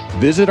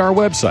 Visit our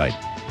website,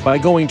 by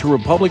going to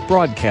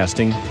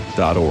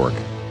republicbroadcasting.org.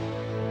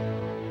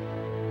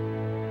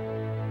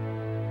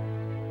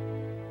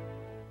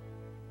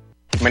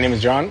 My name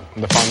is John.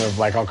 I'm the founder of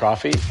Black Owl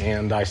Coffee,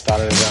 and I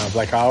started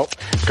Black Owl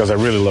because I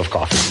really love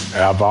coffee.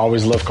 I've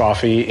always loved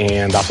coffee,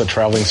 and after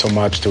traveling so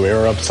much to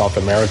Europe, South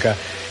America,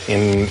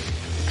 and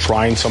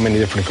trying so many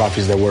different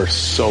coffees that were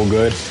so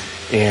good,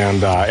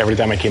 and every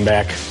time I came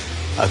back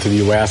to the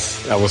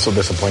U.S., I was so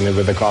disappointed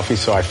with the coffee,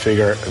 so I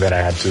figured that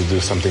I had to do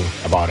something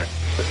about it.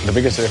 The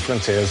biggest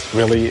difference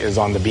is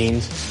on the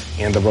beans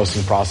and the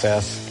roasting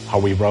process, how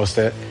we roast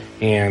it,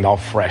 and how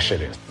fresh it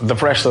is. The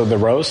fresher the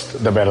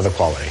roast, the better the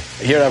quality.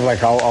 Here I have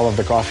like all of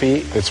the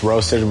coffee. It's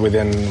roasted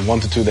within 1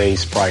 to 2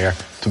 days prior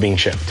to being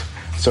shipped.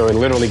 So it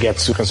literally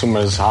gets to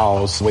consumer's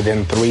house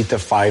within 3 to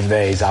 5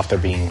 days after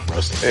being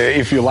roasted.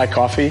 If you like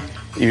coffee,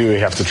 you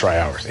have to try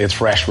ours. It's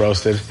fresh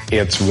roasted.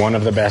 It's one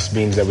of the best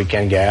beans that we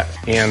can get,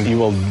 and you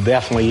will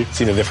definitely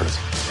see the difference.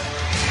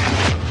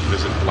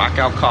 Visit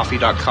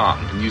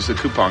blackoutcoffee.com and use the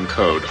coupon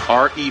code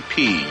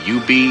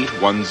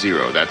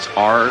REPUB10. That's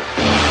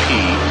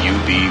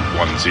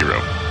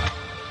REPUB10.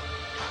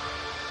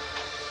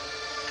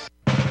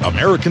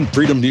 American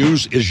Freedom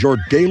News is your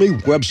daily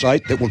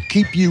website that will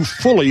keep you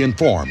fully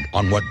informed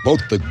on what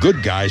both the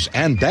good guys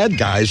and bad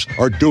guys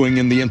are doing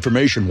in the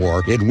information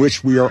war in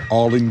which we are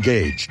all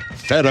engaged.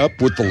 Fed up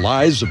with the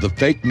lies of the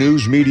fake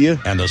news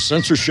media and the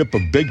censorship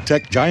of big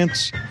tech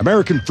giants?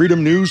 American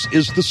Freedom News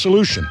is the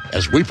solution,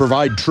 as we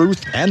provide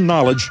truth and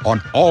knowledge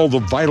on all the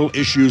vital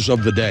issues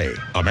of the day.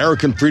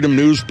 American Freedom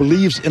News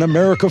believes in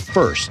America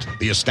first.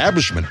 The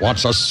establishment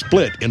wants us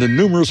split into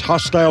numerous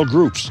hostile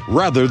groups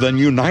rather than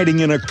uniting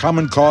in a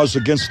common cause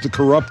against the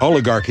corrupt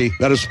oligarchy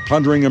that is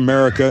plundering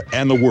America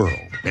and the world.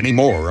 Many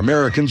more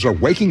Americans are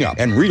waking up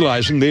and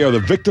realizing they are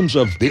the victims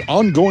of the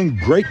ongoing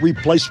Great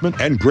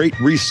Replacement and Great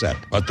Reset.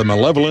 But the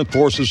malevolent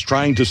forces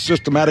trying to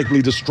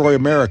systematically destroy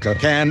America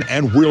can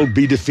and will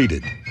be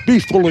defeated. Be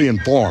fully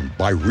informed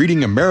by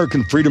reading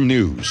American Freedom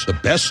News, the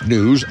best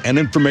news and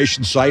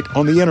information site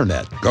on the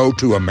internet. Go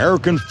to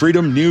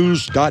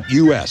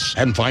AmericanFreedomNews.us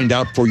and find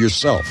out for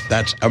yourself.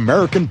 That's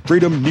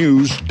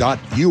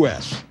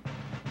AmericanFreedomNews.us.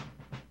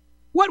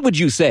 What would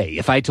you say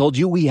if I told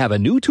you we have a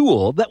new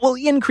tool that will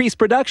increase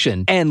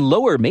production and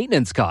lower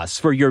maintenance costs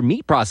for your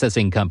meat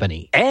processing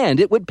company? And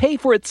it would pay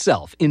for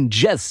itself in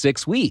just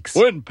 6 weeks.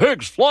 When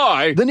pigs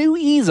fly! The new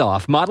Ease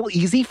Off Model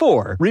Easy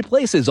 4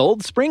 replaces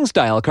old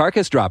spring-style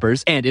carcass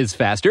droppers and is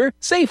faster,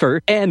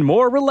 safer, and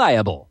more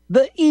reliable.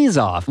 The Ease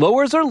Off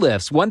lowers or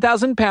lifts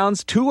 1,000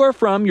 pounds to or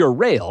from your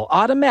rail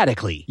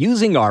automatically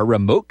using our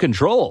remote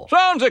control.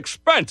 Sounds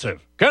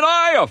expensive. Can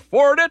I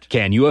afford it?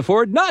 Can you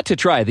afford not to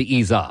try the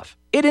Ease Off?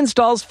 It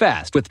installs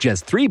fast with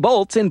just 3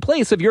 bolts in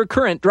place of your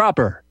current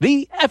dropper.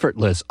 The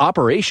effortless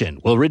operation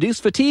will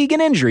reduce fatigue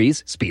and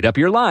injuries, speed up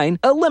your line,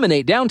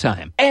 eliminate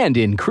downtime, and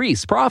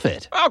increase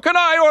profit. How can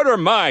I order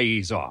my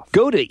Ease Off?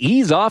 Go to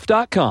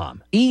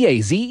easeoff.com,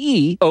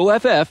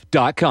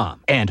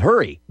 EAZEOFF.com, and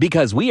hurry,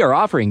 because we are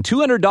offering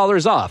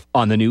 $200 off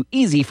on the new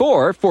Easy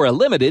 4 for a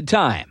limited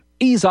time.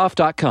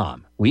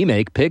 Easeoff.com. We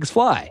make pigs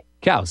fly.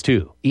 Cows,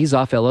 too. Ease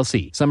Off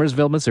LLC,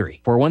 Summersville,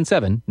 Missouri,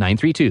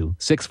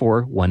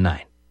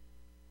 417-932-6419.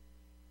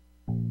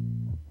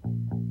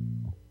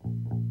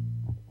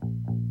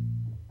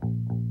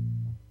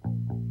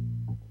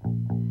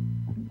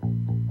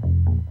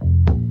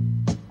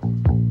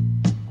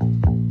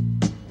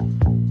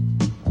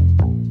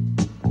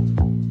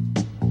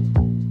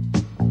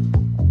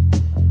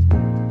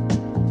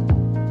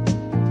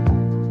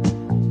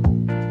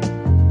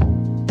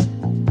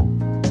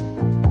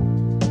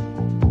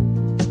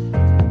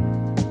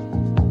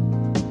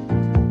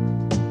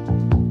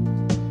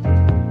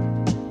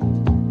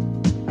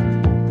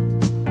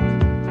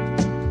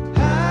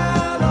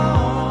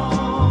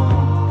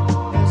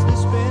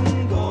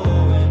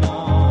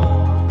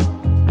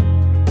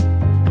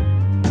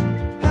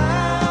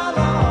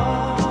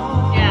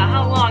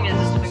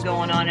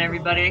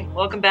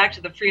 Welcome back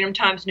to the Freedom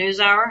Times News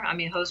Hour. I'm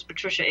your host,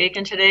 Patricia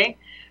Aiken, today.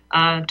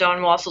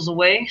 Don Wassall's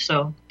away,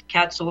 so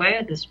cat's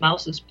away. This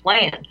mouse is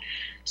playing.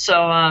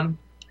 So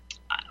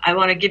I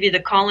want to give you the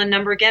call-in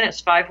number again.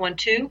 It's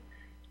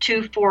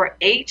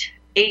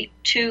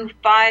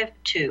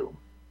 512-248-8252.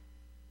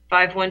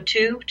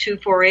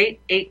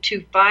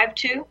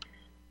 512-248-8252.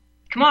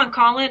 Come on,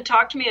 call in.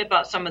 Talk to me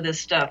about some of this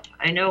stuff.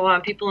 I know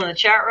people in the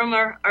chat room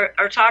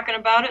are talking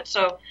about it,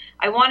 so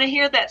I want to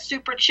hear that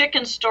super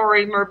chicken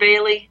story,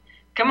 Merbailey.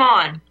 Come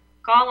on,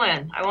 call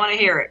in. I want to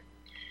hear it.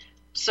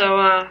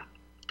 So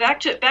back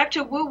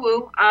to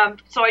woo-woo.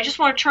 So I just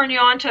want to turn you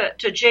on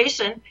to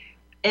Jason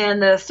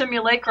and the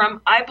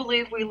simulacrum. I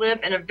believe we live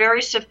in a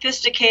very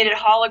sophisticated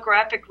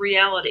holographic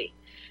reality,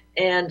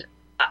 and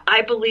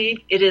I believe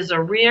it is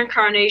a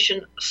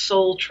reincarnation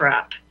soul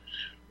trap.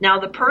 Now,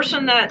 the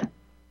person that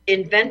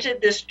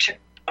invented this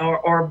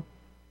or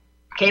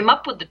came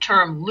up with the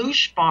term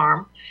Loosh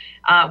Farm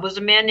was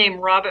a man named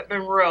Robert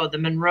Monroe, the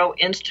Monroe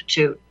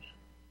Institute.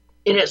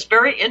 And it's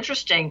very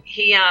interesting.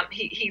 He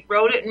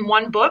wrote it in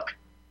one book.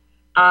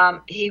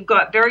 He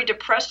got very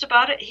depressed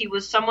about it. He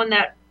was someone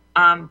that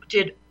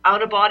did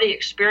out-of-body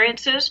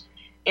experiences,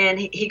 and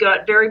he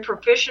got very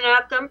proficient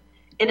at them.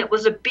 And it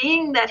was a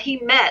being that he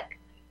met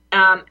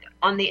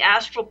on the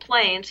astral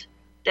planes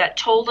that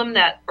told him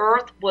that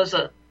Earth was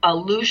a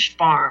loosh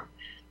farm,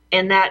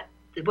 and that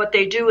what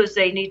they do is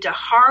they need to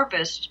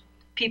harvest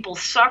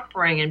people's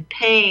suffering and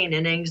pain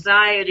and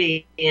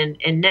anxiety and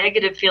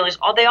negative feelings.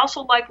 They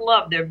also like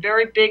love. They're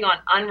very big on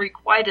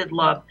unrequited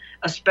love,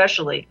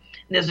 especially.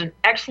 And there's an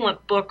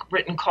excellent book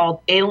written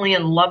called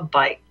Alien Love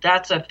Bite.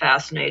 That's a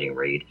fascinating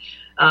read.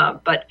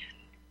 But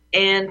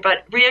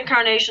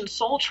reincarnation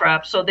soul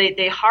trap. So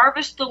they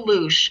harvest the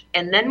loosh,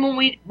 and then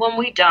when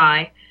we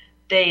die,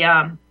 they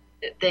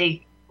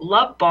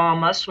love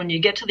bomb us. When you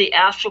get to the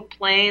astral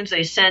planes,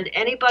 they send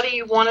anybody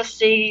you want to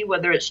see,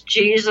 whether it's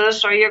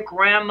Jesus or your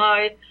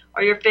grandma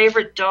or your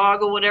favorite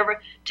dog or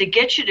whatever, to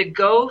get you to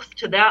go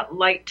to that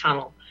light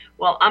tunnel.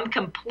 Well, I'm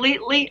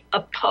completely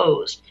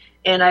opposed,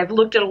 and I've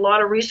looked at a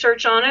lot of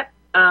research on it.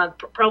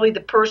 Probably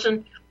the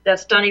person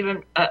that's done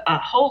even a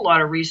whole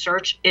lot of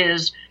research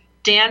is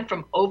Dan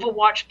from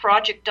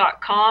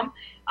overwatchproject.com.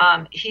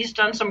 He's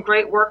done some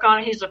great work on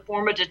it. He's a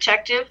former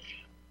detective,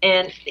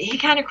 and he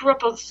kind of grew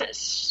up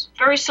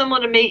very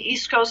similar to me,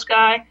 East Coast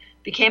guy,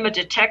 became a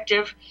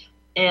detective,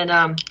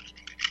 but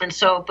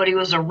he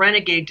was a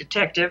renegade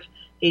detective.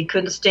 He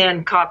couldn't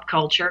stand cop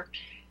culture,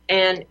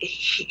 and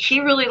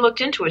he really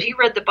looked into it. He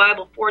read the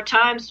Bible 4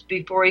 times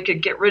before he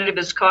could get rid of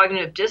his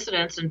cognitive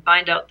dissonance and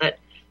find out that,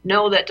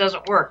 no, that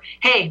doesn't work.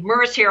 Hey,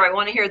 Mur's here. I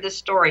want to hear this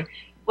story.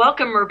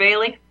 Welcome, Mur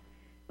Bailey.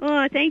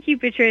 Oh, thank you,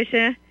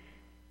 Patricia.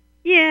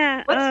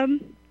 Yeah, I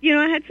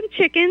had some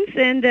chickens,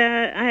 and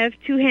I have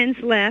 2 hens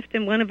left,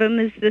 and one of them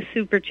is the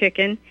super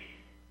chicken,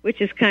 which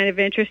is kind of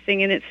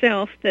interesting in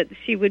itself that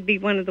she would be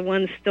one of the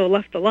ones still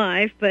left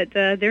alive. But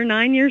they're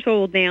 9 years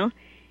old now.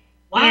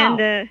 Wow.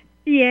 And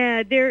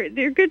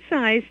they're good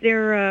size.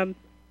 They're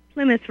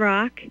Plymouth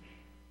Rock,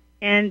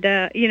 and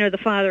the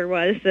father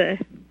was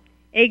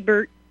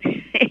Egbert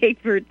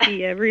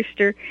the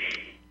rooster.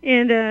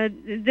 And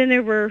then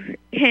there were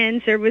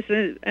hens. There was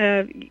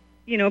a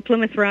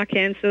Plymouth Rock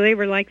hen, so they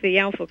were like the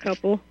alpha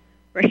couple,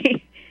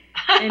 right?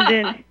 And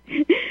then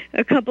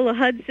a couple of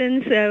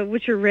Hudsons,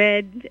 which are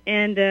red,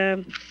 and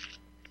a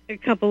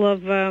couple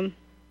of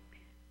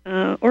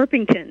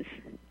Orpingtons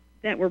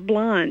that were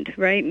blonde,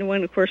 right? And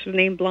one, of course, was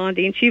named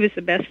Blondie, and she was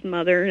the best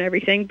mother and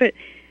everything. But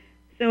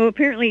so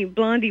apparently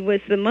Blondie was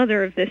the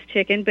mother of this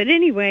chicken. But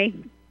anyway,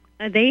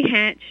 they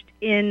hatched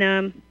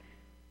in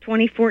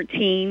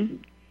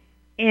 2014.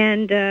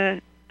 And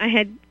I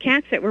had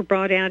cats that were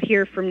brought out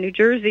here from New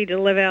Jersey to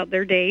live out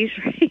their days,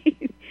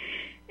 right?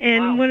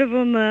 And one of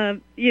them,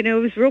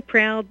 was real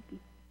proud.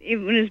 It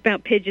was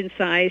about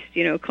pigeon-sized,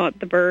 caught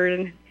the bird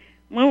and,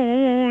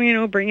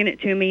 bringing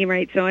it to me,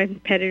 right? So I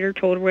petted her,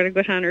 told her what a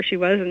good hunter she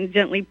was, and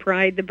gently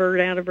pried the bird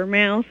out of her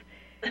mouth.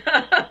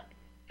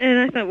 And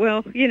I thought,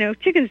 well,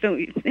 chickens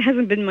it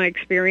hasn't been my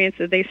experience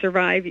that they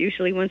survive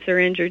usually once they're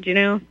injured,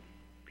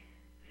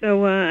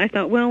 So I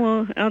thought,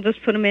 well, I'll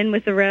just put them in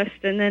with the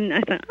rest. And then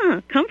I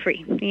thought,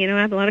 comfrey. I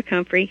have a lot of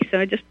comfrey. So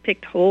I just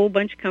picked a whole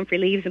bunch of comfrey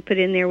leaves and put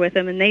it in there with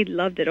them, and they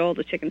loved it. All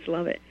the chickens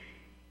love it.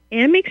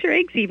 And it makes their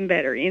eggs even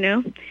better,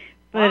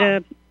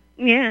 But,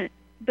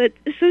 But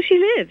so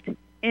she lived.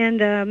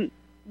 And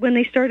when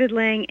they started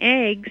laying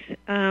eggs,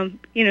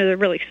 they're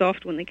really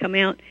soft when they come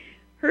out.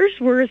 Hers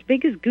were as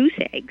big as goose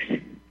eggs.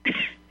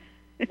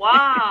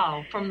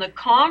 Wow, from the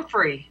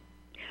comfrey.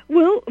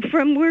 Well,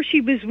 from where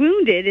she was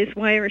wounded is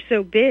why they were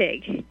so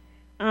big.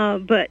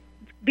 But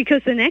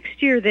because the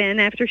next year then,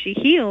 after she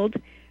healed,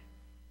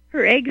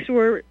 her eggs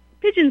were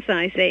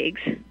pigeon-sized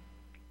eggs.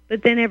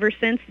 But then ever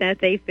since that,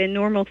 they've been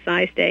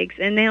normal-sized eggs.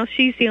 And now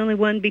she's the only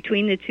one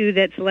between the 2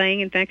 that's laying.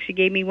 In fact, she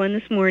gave me one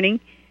this morning.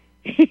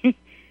 Wait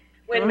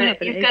a minute.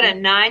 You've got a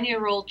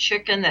 9-year-old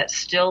chicken that's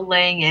still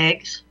laying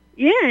eggs?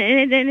 Yeah,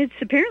 and it's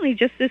apparently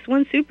just this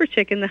one super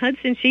chicken, the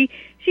Hudson. She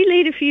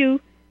laid a few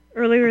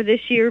earlier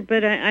this year,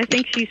 but I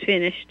think she's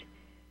finished.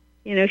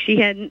 She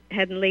hadn't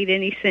laid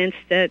any since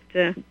that.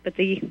 But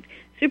the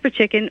super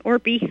chicken,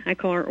 Orpie, I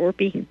call her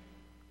Orpie.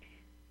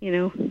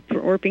 For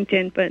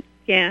Orpington. But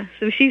yeah,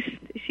 so she's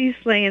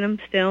laying them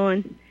still,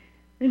 and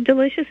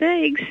delicious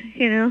eggs.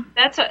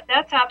 That's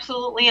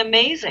absolutely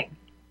amazing.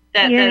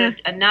 That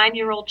a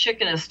 9-year-old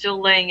chicken is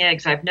still laying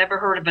eggs. I've never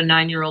heard of a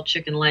 9-year-old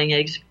chicken laying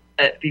eggs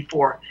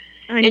before.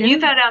 And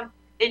you've had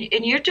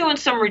and you're doing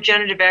some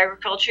regenerative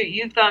agriculture.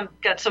 You've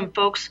got some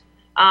folks,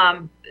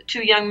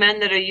 2 young men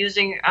that are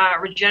using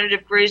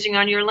regenerative grazing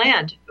on your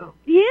land.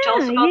 Yeah,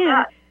 tell us about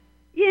that.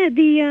 Yeah,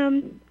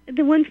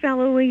 the one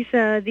fellow, he's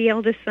the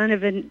eldest son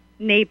of a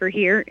neighbor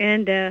here,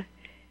 and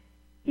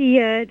he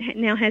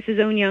now has his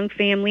own young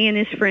family, and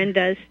his friend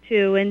does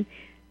too. And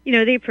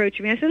they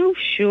approached me. I said, "Oh,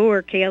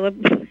 sure,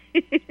 Caleb."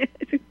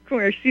 Of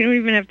course, you don't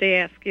even have to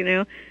ask.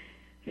 So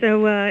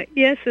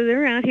so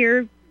they're out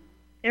here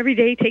every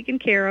day taking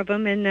care of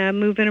them and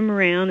moving them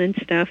around and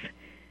stuff.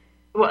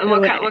 What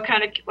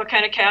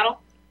kind of cattle?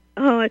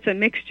 Oh, it's a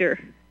mixture.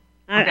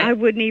 Okay. I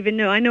wouldn't even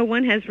know. I know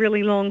one has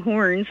really long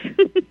horns.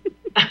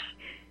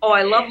 Oh,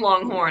 I love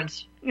long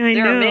horns.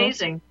 They're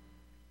amazing.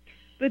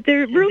 But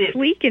they're real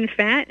sleek and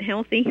fat,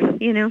 healthy,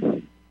 you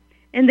know.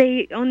 And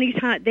they, on these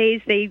hot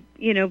days, they,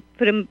 you know,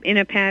 put them in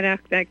a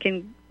paddock that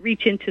can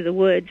reach into the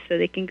woods so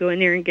they can go in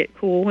there and get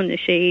cool in the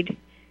shade.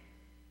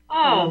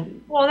 Oh,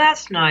 well,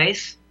 that's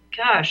nice.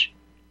 Gosh.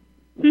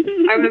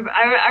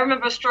 I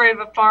remember a story of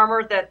a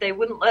farmer that they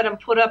wouldn't let him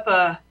put up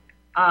a,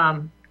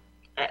 I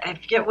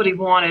forget what he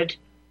wanted,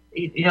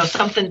 you know,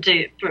 something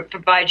to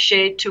provide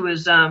shade to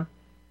his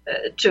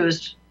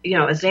you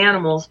know, his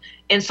animals.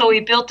 And so he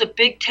built a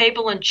big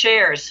table and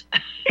chairs,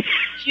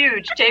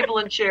 huge table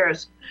and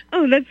chairs.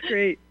 Oh, that's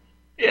great.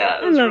 Yeah,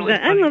 I love really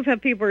that. funny. I love how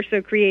people are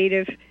so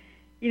creative.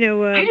 You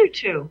know, I do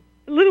too.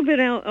 A little bit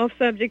off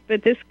subject,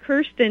 but this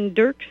Kirsten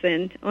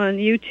Dirksen on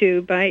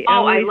YouTube. I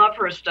love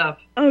her stuff.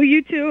 Oh,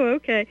 you too?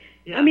 Okay.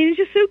 Yeah. I mean, it's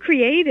just so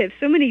creative.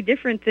 So many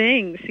different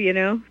things, you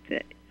know.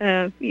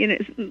 You know,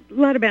 it's a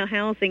lot about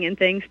housing and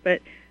things,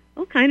 but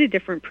all kind of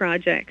different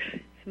projects.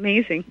 It's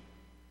amazing.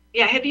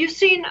 Yeah. Have you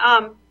seen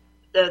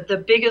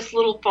the Biggest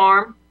Little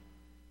Farm?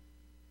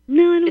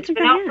 No, I don't It's think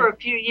been I out have. for a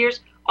few years.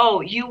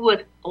 Oh, you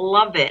would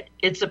love it.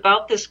 It's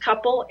about this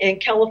couple in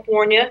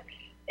California,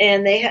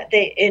 and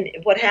and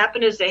what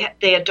happened is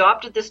they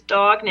adopted this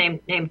dog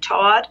named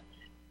Todd,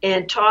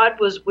 and Todd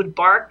would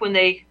bark when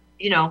they,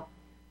 you know,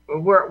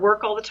 were at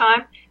work all the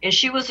time. And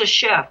she was a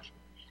chef.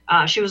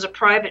 She was a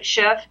private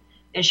chef,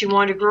 and she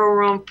wanted to grow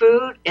her own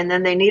food. And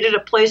then they needed a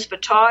place for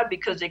Todd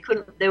because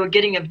they were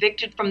getting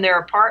evicted from their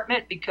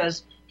apartment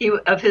because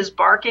of his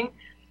barking.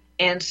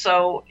 And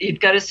so you've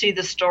got to see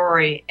the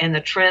story and the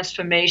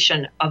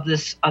transformation of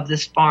this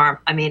farm.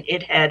 I mean,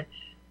 it had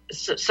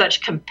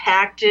such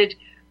compacted,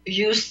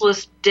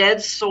 useless,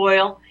 dead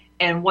soil,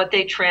 and what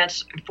they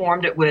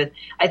transformed it with.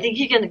 I think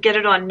you can get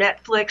it on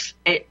Netflix.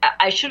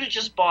 I should have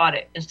just bought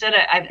it. Instead,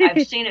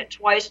 I've seen it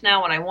twice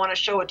now, and I want to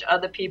show it to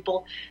other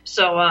people.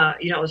 So,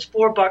 you know, it's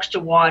 $4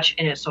 to watch,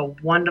 and it's a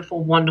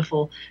wonderful,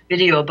 wonderful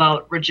video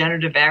about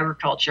regenerative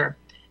agriculture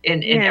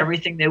and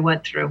everything they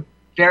went through.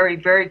 Very,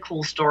 very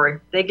cool story.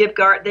 They give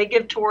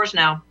tours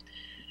now.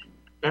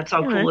 That's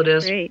how cool it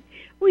is. Great.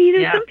 Well, you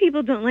know, some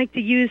people don't like to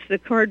use the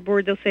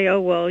cardboard. They'll say,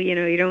 oh, well, you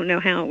know, you don't know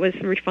how it was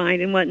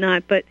refined and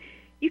whatnot. But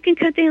you can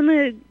cut down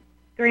the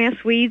grass,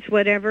 weeds,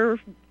 whatever,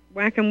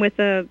 whack them with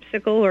a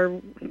sickle or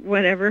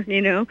whatever,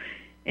 you know,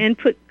 and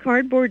put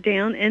cardboard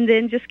down and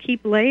then just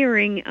keep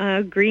layering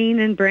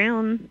green and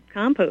brown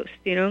compost,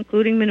 you know,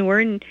 including manure.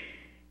 And,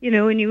 you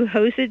know, and you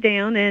hose it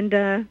down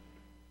and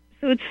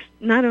so it's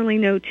not only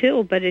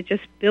no-till, but it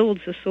just builds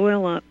the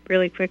soil up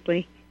really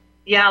quickly.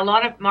 Yeah, a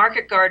lot of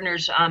market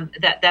gardeners,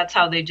 that's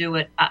how they do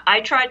it.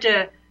 I tried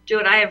to do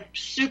it. I have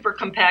super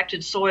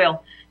compacted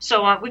soil.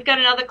 So we've got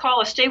another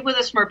caller. Stay with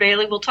us,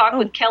 Bailey. We'll talk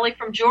with Kelly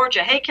from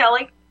Georgia. Hey,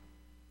 Kelly.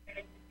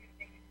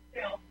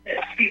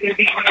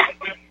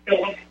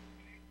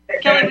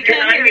 Kelly, we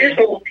can't hear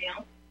you.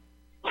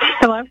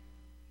 Hello?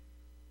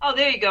 Oh,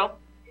 there you go.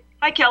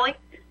 Hi, Kelly.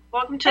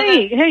 Welcome to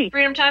the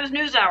Freedom Times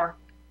News Hour.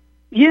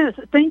 Yes,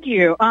 thank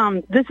you.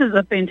 This is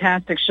a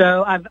fantastic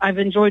show. I've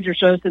enjoyed your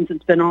show since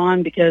it's been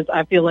on because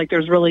I feel like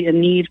there's really a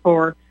need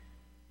for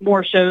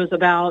more shows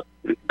about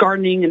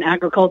gardening and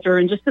agriculture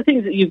and just the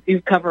things that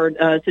you've covered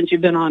since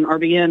you've been on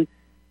RBN.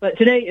 But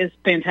today is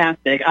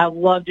fantastic. I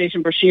love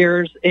Jason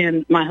Brashears,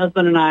 and my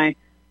husband and I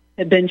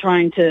have been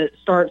trying to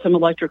start some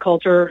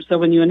electroculture. So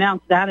when you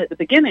announced that at the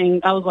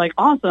beginning, I was like,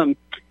 awesome.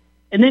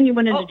 And then you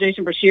went into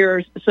Jason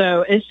Brashears.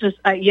 So it's just,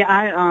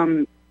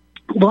 I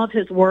love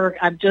his work.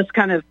 I've just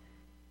kind of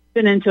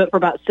been into it for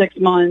about 6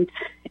 months,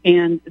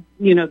 and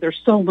you know,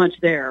 there's so much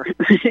there.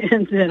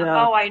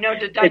 I know,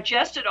 to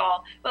digest it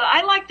all. But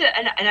I like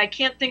and I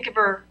can't think of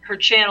her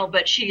channel,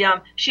 but she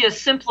has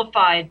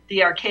simplified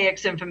the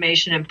archaics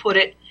information and put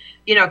it,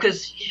 you know,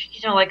 because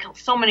you know, like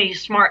so many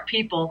smart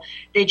people,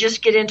 they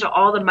just get into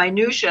all the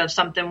minutia of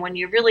something when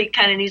you really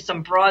kind of need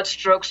some broad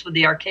strokes with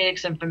the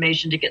archaics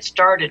information to get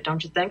started,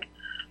 don't you think?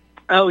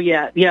 Oh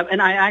yeah,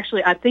 and I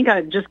think I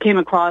just came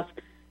across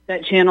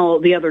that channel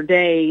the other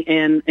day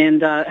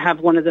and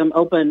have one of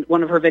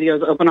her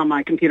videos open on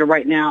my computer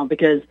right now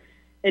because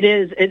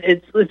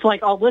it's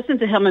like I'll listen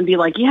to him and be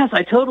like, yes,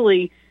 I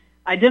totally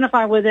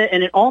identify with it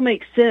and it all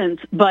makes sense,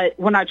 but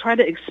when I try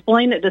to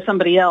explain it to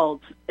somebody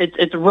else,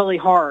 it's really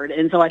hard,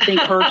 and so I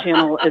think her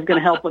channel is going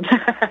to help with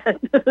that.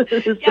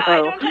 Yeah,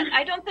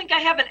 I don't think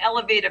I have an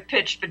elevator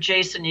pitch for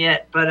Jason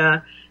yet,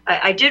 but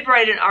I did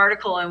write an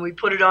article and we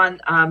put it on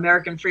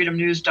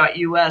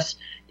AmericanFreedomNews.us,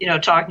 you know,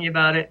 talking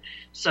about it.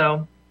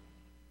 So.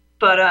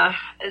 But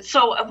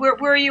so where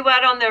are you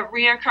at on the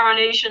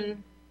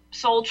reincarnation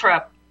soul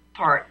trap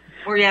part?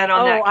 Where are you at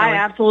on that, Kelly? I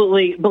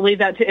absolutely believe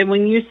that too. And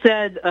when you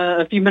said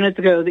a few minutes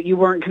ago that you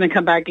weren't going to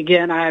come back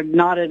again, I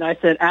nodded. I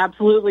said,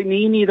 absolutely,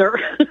 me neither.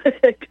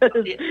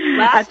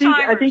 Last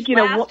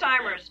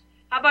timers.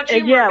 How about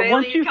you, Bailey?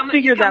 Once you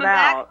figure that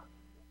out.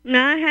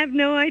 No, I have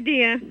no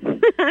idea.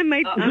 I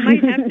might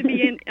have to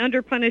be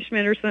under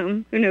punishment or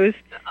something. Who knows?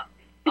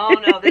 Oh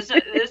no,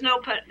 there's no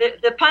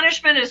the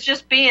punishment is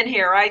just being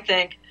here, I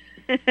think.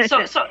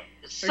 So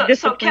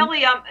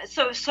Kelly,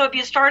 so have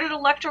you started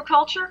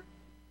electroculture?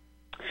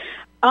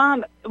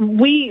 I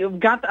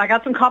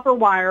got some copper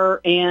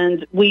wire,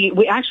 and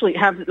we actually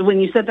have, when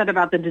you said that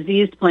about the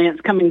diseased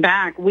plants coming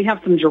back, we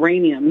have some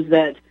geraniums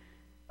that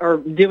are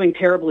doing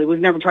terribly. We've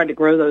never tried to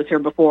grow those here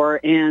before,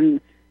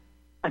 and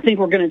I think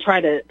we're going to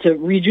try to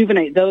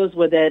rejuvenate those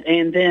with it,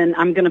 and then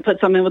I'm going to put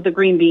some in with the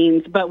green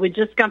beans. But we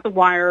just got the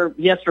wire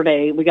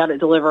yesterday. We got it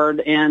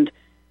delivered, and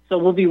so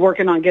we'll be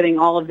working on getting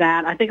all of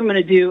that. I think I'm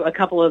going to do a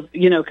couple of,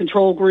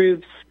 control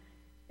groups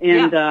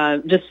and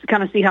just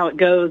kind of see how it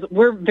goes.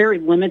 We're very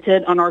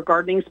limited on our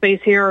gardening space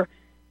here,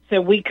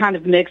 so we kind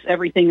of mix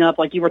everything up,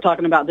 like you were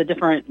talking about the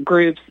different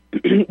groups.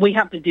 We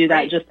have to do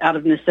that just out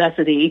of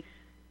necessity,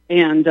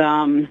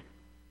 and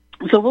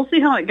so we'll see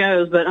how it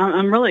goes. But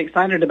I'm really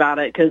excited about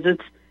it because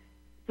it's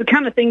the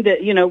kind of thing that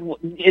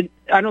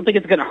I don't think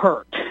it's going to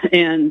hurt,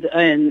 and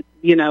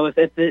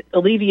if it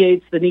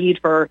alleviates the need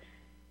for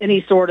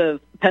any sort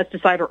of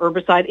pesticide or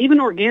herbicide, even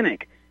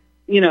organic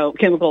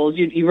chemicals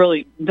you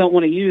really don't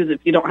want to use if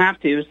you don't have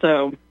to.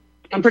 So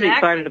I'm pretty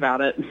excited about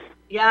it.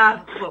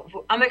 Yeah,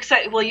 I'm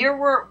excited. Well, you're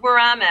where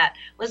I'm at.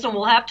 Listen,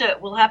 we'll have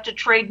to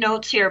trade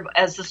notes here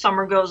as the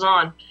summer goes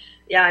on.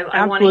 Yeah,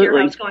 I want to hear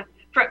how it's going.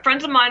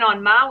 Friends of mine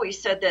on Maui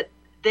said that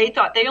they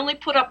thought they only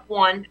put up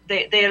one.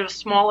 They had a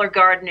smaller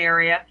garden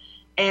area,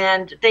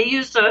 and they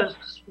used a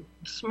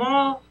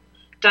small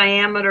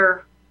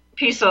diameter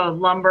piece of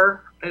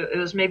lumber. It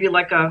was maybe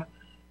like a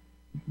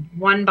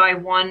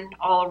 1x1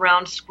 all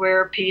around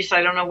square piece.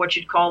 I don't know what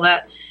you'd call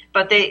that,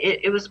 but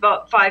it was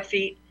about 5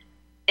 feet,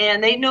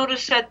 and they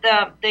noticed that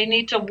they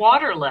need to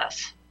water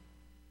less.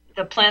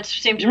 The plants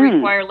seem to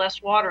require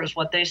less water, is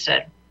what they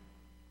said.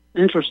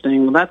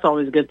 Interesting. Well, that's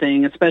always a good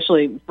thing,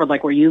 especially for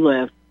like where you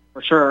live,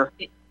 for sure.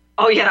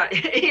 Oh yeah,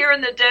 here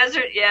in the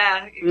desert,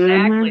 yeah,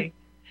 exactly.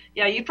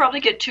 Yeah, you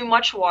probably get too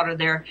much water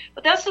there.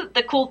 But that's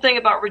the cool thing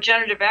about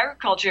regenerative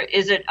agriculture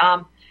is it.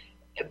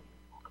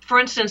 For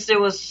instance, there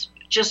was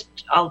just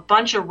a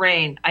bunch of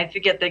rain. I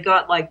forget, they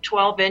got like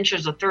 12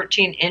 inches or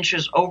 13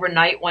 inches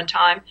overnight one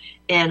time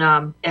in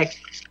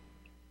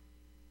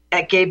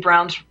at Gabe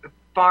Brown's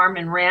farm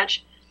and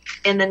ranch.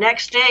 And the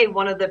next day,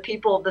 one of the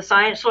people, the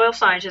soil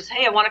scientists,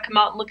 hey, I want to come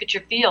out and look at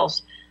your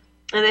fields.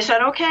 And they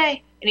said,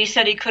 okay. And he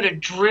said he could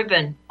have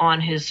driven on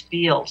his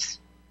fields.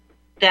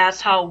 That's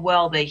how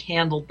well they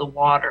handled the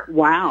water.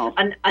 Wow.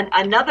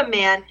 Another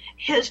man,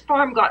 his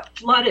farm got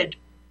flooded.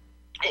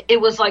 It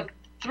was like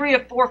 3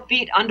 or 4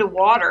 feet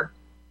underwater.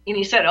 And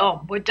he said,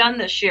 oh, we're done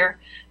this year.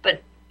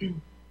 But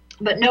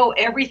no,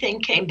 everything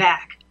came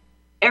back.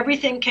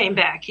 Everything came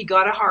back. He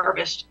got a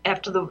harvest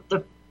after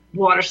the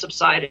water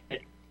subsided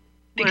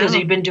because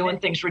he'd been doing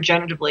things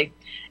regeneratively.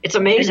 It's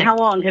amazing. And how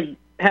long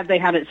have they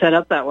had it set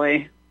up that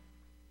way?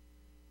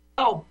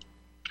 Oh,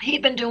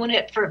 he'd been doing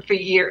it for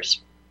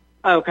years.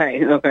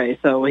 Okay.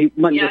 So he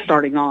wasn't just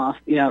starting off.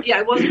 Yeah.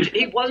 Yeah,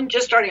 he wasn't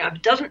just starting off.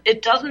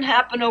 It doesn't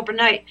happen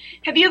overnight.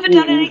 Have you ever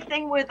done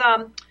anything with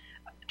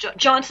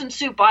Johnson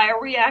Soup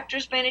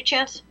bioreactors by any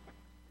chance?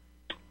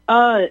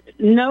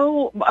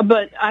 No,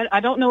 but I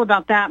don't know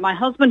about that. My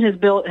husband has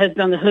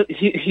done the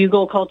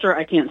hugel culture.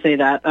 I can't say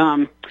that.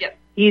 Yep.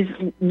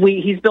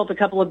 He's built a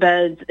couple of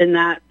beds in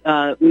that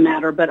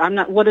matter, but I'm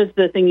not. What is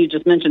the thing you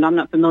just mentioned? I'm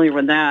not familiar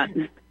with that.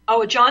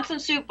 Oh, a Johnson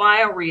Soup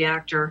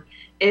bioreactor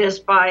is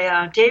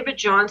by David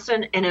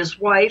Johnson and his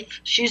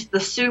wife. She's the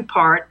Sue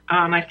part.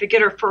 I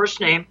forget her first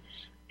name,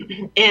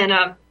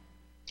 and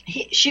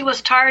she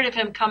was tired of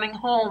him coming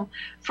home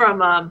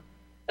from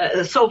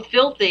so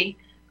filthy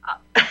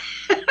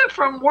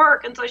from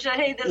work, and so she said,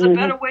 hey, there's a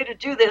better way to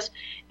do this.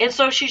 And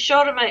so she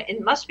showed him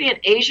it must be an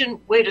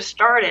Asian way to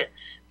start it,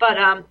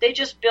 but they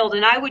just build,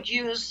 and I would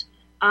use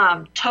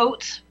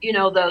totes,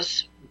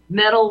 those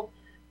metal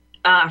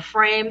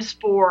frames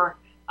for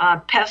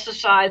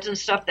pesticides and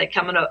stuff that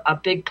come in a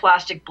big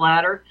plastic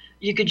bladder.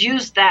 You could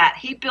use that.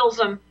 He builds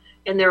them,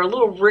 and they're a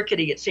little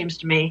rickety, it seems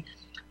to me,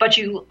 but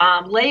you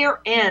layer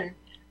in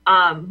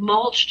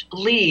mulched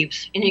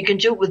leaves, and you can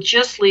do it with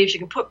just leaves. You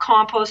can put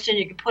compost in,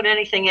 you can put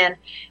anything in,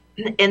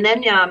 and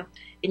then and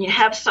you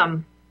have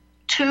some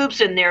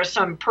tubes in there,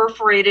 some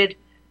perforated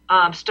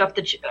stuff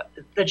that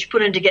you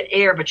put in to get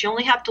air, but you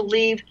only have to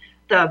leave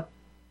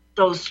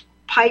those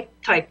pipe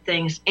type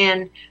things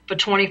in for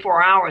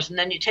 24 hours, and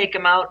then you take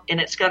them out,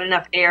 and it's got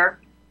enough air.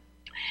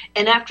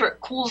 And after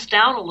it cools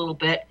down a little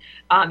bit,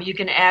 you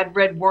can add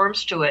red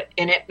worms to it,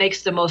 and it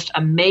makes the most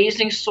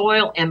amazing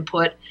soil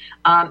input,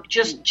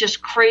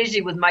 just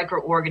crazy with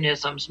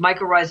microorganisms,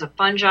 mycorrhiza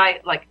fungi,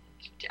 like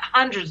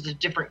hundreds of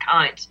different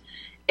kinds.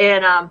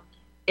 And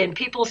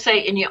people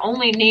say, and you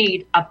only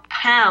need a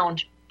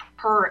pound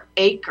per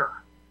acre.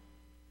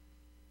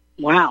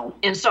 Wow.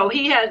 And so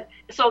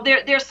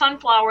there's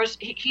sunflowers.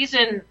 He's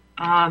in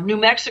New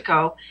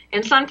Mexico,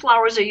 and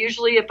sunflowers are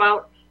usually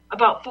about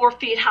 4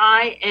 feet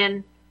high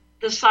and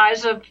the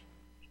size of,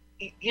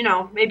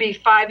 maybe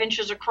 5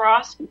 inches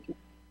across.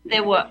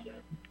 They were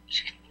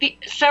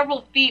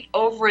several feet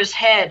over his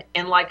head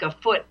and like a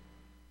foot,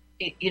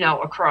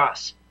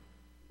 across.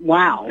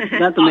 Wow,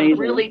 that's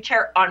amazing.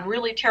 On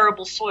really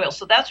terrible soil.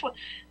 So that's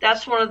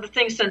one of the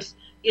things, since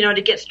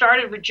to get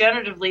started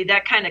regeneratively,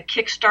 that kind of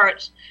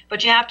kickstarts,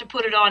 but you have to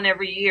put it on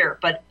every year.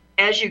 But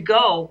as you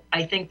go,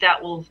 I think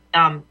that will,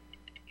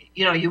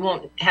 you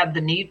won't have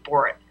the need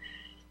for it.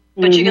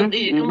 But you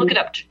can look it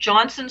up.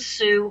 Johnson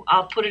Sue.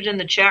 I'll put it in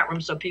the chat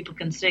room so people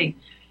can see.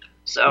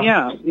 So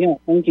yeah,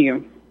 thank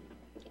you.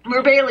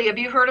 Bailey, have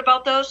you heard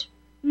about those?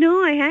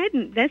 No, I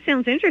hadn't. That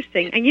sounds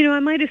interesting. And, I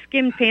might have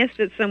skimmed past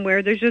it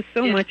somewhere. There's just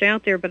so much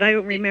out there, but I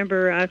don't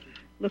remember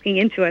looking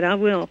into it. I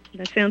will.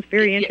 That sounds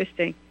very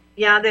interesting.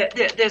 Yeah,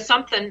 there's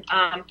something.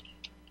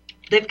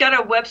 They've got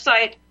a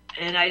website,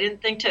 and I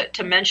didn't think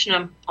to mention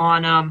them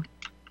on.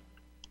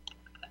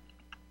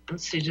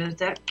 Let's see, did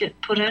that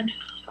get put in?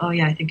 Oh,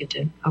 yeah, I think it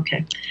did.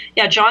 Okay.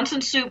 Yeah,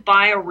 Johnson Sue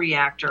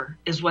Bioreactor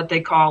is what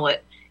they call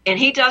it. And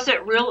he does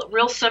it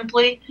real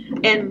simply.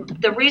 And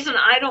the reason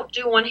I don't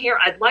do one here,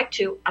 I'd like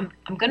to, I'm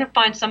going to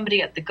find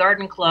somebody at the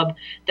garden club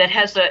that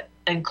has an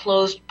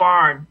enclosed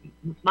barn.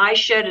 My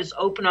shed is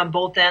open on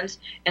both ends,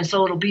 and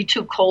so it'll be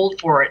too cold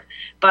for it.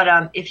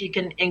 But if you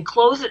can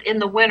enclose it in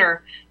the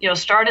winter,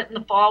 start it in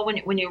the fall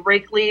when you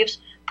rake leaves,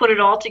 put it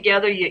all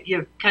together.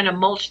 You kind of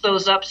mulch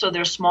those up so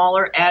they're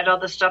smaller, add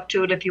other stuff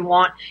to it if you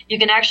want. You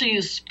can actually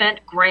use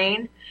spent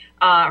grain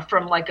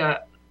from like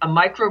a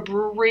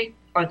microbrewery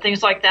or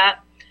things like that.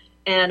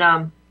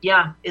 And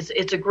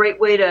it's a great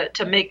way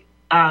to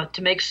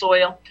make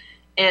soil.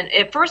 And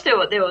at first they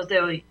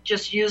were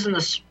just using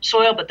the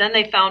soil, but then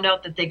they found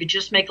out that they could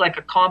just make like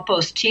a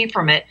compost tea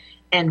from it,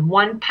 and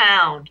 1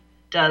 pound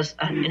does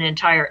an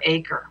entire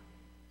acre.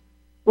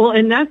 Well,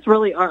 and that's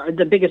really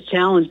the biggest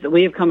challenge that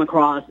we have come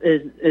across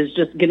is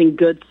just getting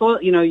good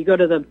soil. You go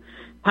to the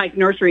Pike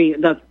Nursery,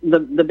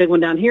 the big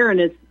one down here,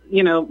 and it's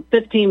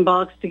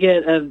 $15 to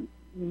get a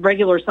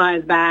regular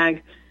size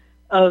bag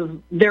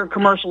of their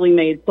commercially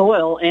made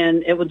soil,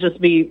 and it would just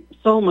be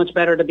so much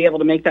better to be able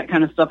to make that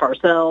kind of stuff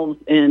ourselves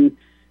and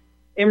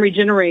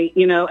regenerate,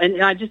 and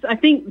I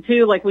think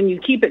too, like when you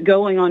keep it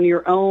going on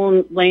your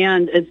own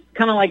land, it's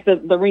kind of like the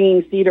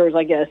ringing cedars,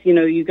 I guess,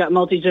 you've got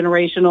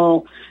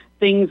multi-generational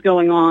things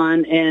going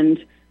on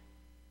and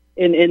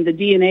the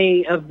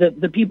DNA of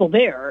the people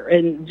there,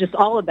 and just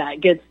all of that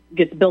gets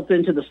built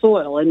into the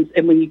soil.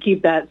 And when you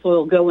keep that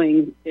soil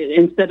going,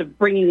 instead of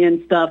bringing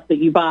in stuff that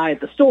you buy at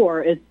the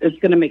store, it's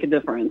going to make a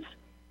difference.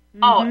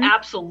 Oh,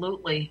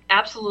 absolutely,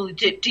 absolutely.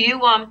 Do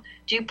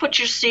you put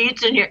your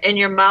seeds in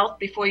your mouth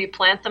before you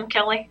plant them,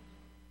 Kelly?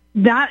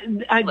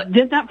 I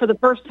did that for the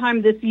first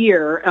time this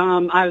year.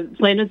 I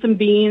planted some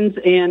beans,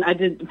 and I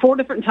did 4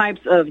 different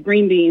types of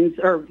green beans,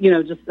 or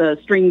just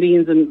string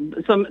beans, and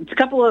a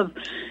couple of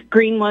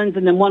green ones,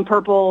 and then 1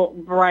 purple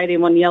variety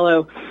and 1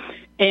 yellow.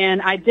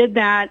 And I did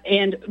that,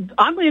 and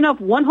oddly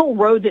enough, 1 whole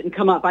row didn't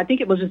come up. I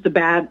think it was just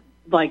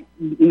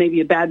maybe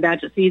a bad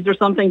batch of seeds or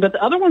something. But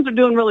the other ones are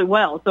doing really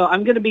well, so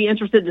I'm going to be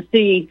interested to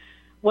see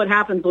what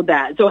happens with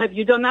that. So, have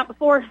you done that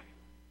before?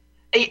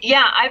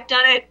 Yeah, I've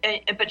done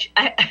it, but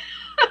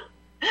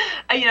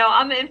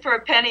I'm in for a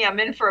penny, I'm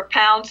in for a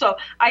pound. So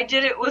I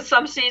did it with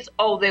some seeds.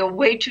 Oh, they're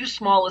way too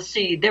small a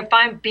seed. They're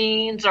fine.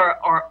 Beans or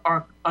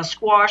a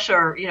squash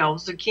or,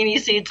 zucchini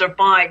seeds are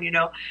fine,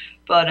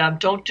 but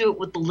don't do it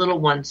with the little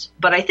ones.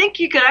 But I think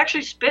you could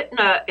actually spit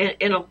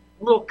in a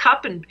little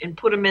cup and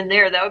put them in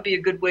there. That would be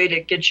a good way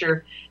to get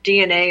your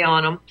DNA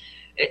on them.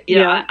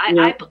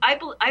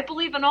 I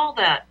believe in all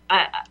that.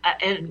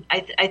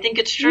 I think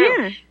it's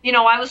true. Yeah.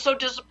 I was so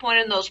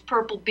disappointed in those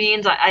purple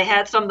beans. I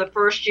had some the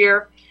first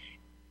year.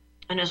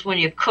 And it's when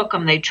you cook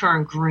them, they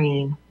turn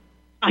green.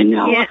 I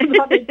know. Yeah.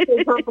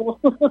 They purple.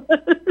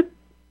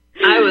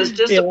 I was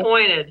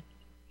disappointed.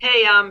 Yeah.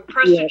 Hey,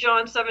 Prester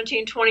John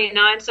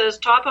 1729 says,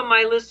 top of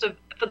my list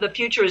for the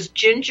future is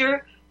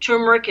ginger,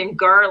 turmeric, and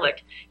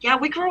garlic. Yeah,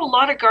 we grow a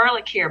lot of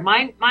garlic here.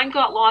 Mine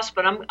got lost,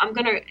 but I'm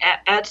going to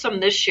add some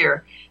this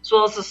year, as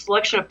well as a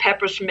selection of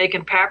peppers from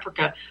making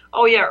paprika.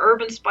 Oh, yeah,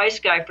 urban spice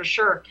guy for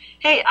sure.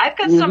 Hey, I've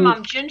got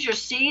some ginger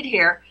seed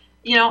here.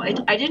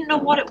 I didn't know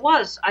what it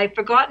was. I'd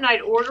forgotten I'd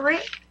order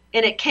it,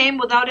 and it came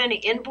without any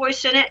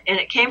invoice in it, and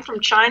it came from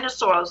China,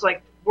 so I was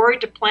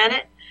worried to plant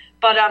it.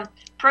 But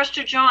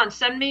Prester John,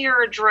 send me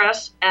your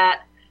address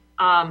at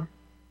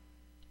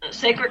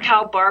Sacred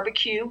Cow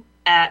Barbecue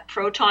at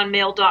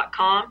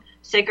protonmail.com,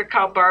 Sacred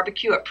Cow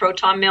Barbecue at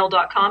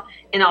protonmail.com,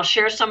 and I'll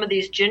share some of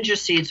these ginger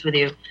seeds with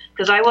you,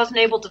 because I wasn't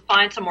able to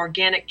find some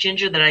organic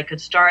ginger that I could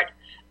start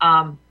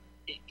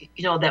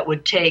that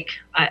would take.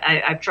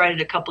 I've tried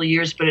it a couple of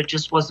years, but it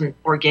just wasn't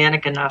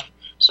organic enough.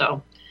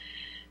 So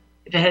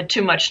if it had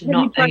too much,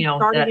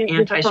 that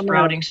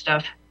anti-sprouting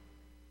stuff.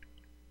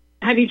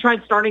 Have you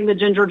tried starting the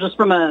ginger just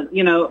from a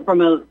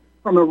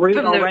root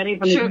already?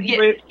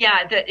 Root?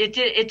 Yeah,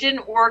 it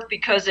didn't work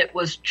because it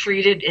was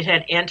treated. It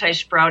had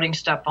anti-sprouting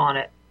stuff on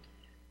it.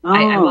 Oh.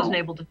 I wasn't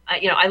able to.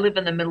 I live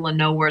in the middle of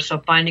nowhere, so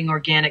finding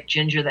organic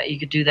ginger that you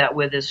could do that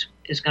with is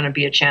going to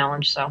be a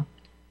challenge. So.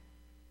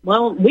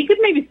 Well, we could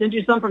maybe send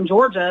you some from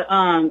Georgia.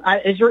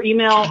 Is your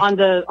email on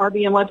the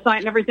RBM website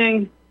and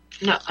everything?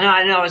 No,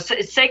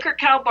 it's Sacred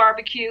Cow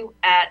Barbecue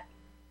at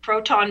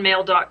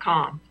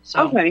protonmail.com.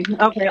 So okay,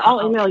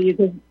 I'll email you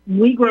because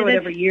we grow it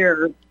every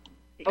year.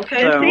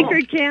 Okay. So-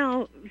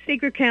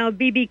 Sacred Cow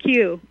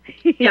BBQ.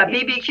 Yeah,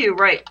 BBQ,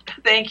 right.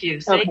 Thank you.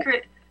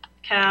 Sacred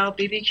Cow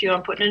BBQ.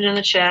 I'm putting it in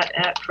the chat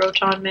at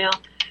Proton Mail.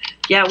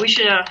 Yeah, we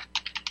should.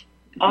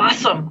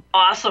 Awesome.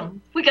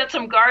 We got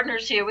some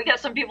gardeners here. We got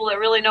some people that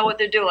really know what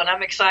they're doing.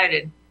 I'm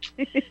excited.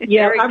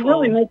 Yeah, Very I cool.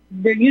 really miss.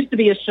 There used to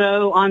be a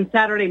show on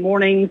Saturday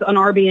mornings on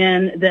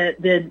RBN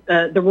that did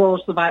the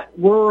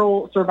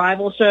rural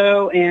survival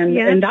show,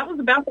 and that was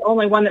about the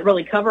only one that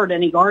really covered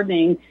any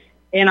gardening.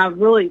 And I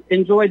really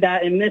enjoyed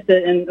that and miss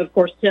it. And of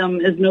course, Tim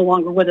is no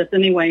longer with us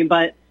anyway.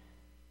 But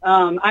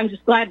I'm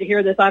just glad to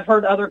hear this. I've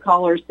heard other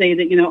callers say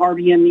that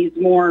RBN needs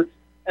more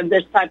of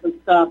this type of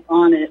stuff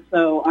on it.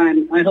 So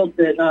I hope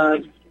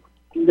that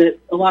that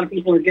a lot of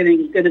people are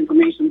getting good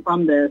information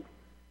from this,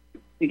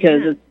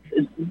 because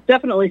it's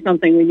definitely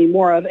something we need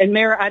more of. And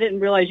Mayor, I didn't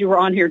realize you were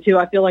on here too.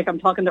 I feel like I'm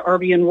talking to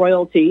RBN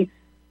royalty.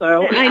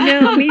 So I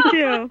know, me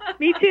too.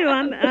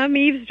 I'm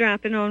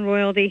eavesdropping on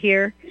royalty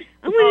here.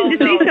 I wanted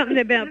to say something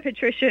about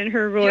Patricia and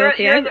her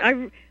royalty.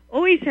 I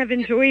always have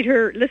enjoyed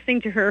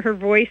listening to her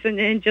voice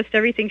and just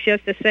everything she has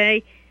to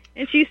say.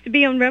 And she used to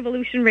be on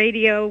Revolution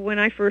Radio when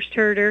I first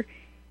heard her.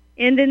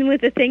 And then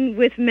with the thing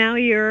with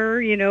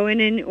Malheur,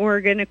 and in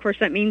Oregon, of course,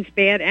 that means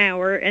bad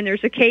hour. And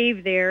there's a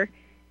cave there.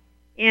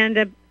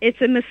 And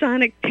it's a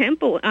Masonic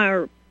temple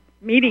or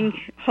meeting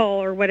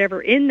hall or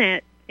whatever in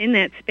that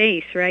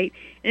space, right?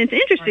 And it's an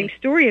interesting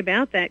story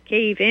about that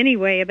cave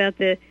anyway, about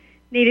the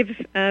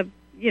Native, or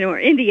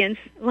Indians.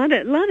 A lot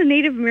of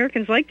Native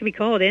Americans like to be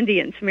called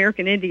Indians,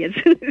 American Indians.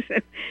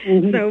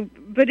 So,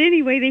 but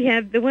anyway, they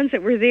have the ones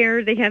that were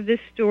there. They have this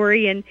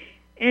story and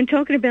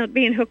talking about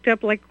being hooked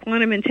up like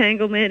quantum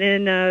entanglement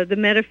and the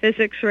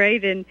metaphysics,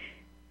 right? And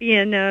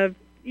being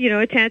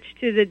attached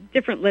to the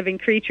different living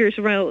creatures.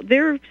 Well,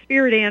 their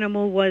spirit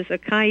animal was a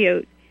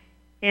coyote,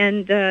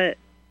 and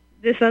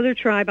this other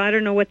tribe, I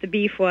don't know what the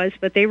beef was,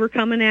 but they were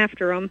coming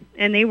after them,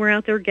 and they were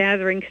out there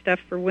gathering stuff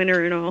for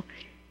winter and all.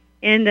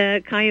 And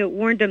the coyote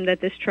warned them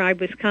that this tribe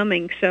was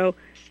coming, so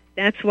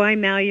that's why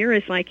Malheur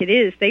is like it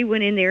is. They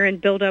went in there and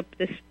built up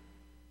this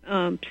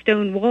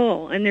stone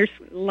wall, and there's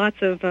lots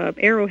of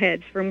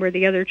arrowheads from where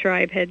the other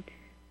tribe had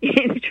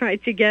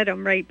tried to get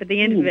them, right? But the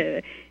end of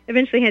it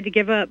eventually had to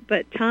give up.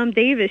 But Tom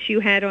Davis,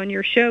 you had on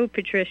your show,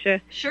 Patricia.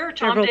 Sure,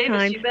 Tom several Davis,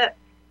 times. you bet.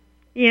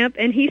 Yep,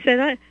 and he said,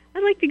 I'd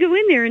like to go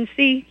in there and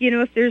see,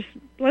 if there's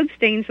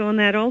bloodstains on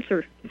that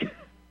altar.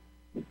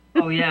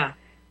 Oh, yeah.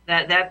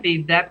 That'd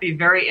be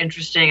very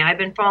interesting. I've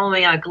been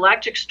following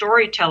Galactic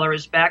Storyteller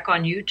is back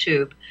on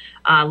YouTube.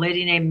 A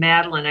lady named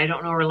Madeline, I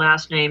don't know her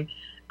last name,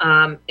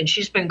 and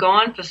she's been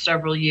gone for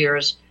several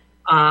years.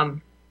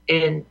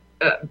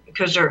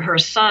 Because her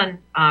son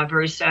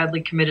very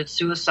sadly committed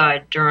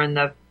suicide during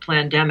the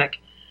pandemic,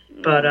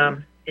 but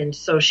and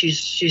so she's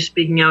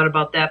speaking out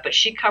about that. But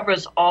she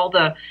covers all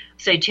the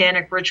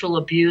satanic ritual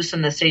abuse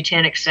and the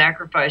satanic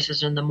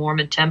sacrifices in the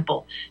Mormon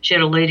temple. She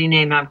had a lady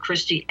named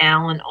Christy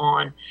Allen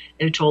on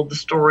who told the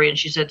story, and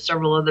she said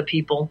several other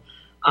people.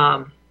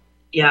 I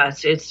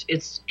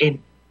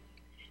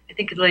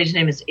think the lady's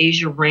name is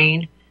Asia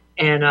Rain,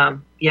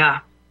 and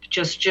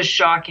just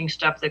shocking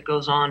stuff that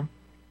goes on.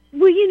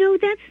 Well,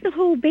 that's the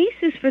whole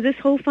basis for this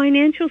whole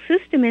financial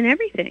system and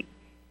everything,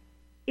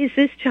 is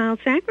this child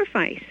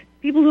sacrifice.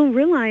 People don't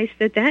realize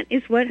that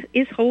is what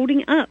is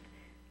holding up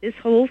this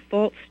whole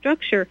false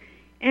structure,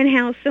 and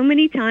how so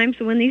many times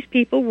when these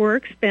people were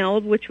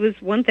expelled, which was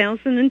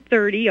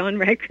 1,030 on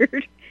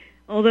record,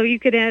 although you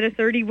could add a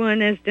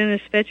 31, as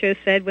Dennis Fetcho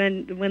said,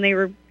 when they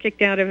were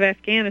kicked out of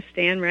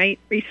Afghanistan, right,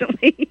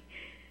 recently.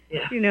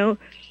 Yeah.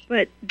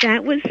 But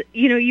that was,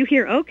 you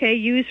hear, okay,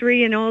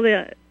 usury and all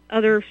the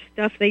other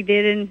stuff they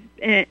did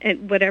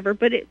and whatever,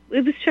 but it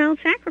was child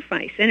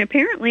sacrifice. And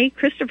apparently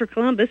Christopher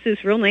Columbus,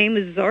 whose real name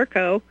is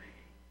Zarco,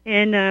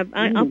 and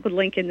I'll put a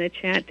link in the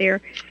chat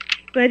there,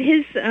 but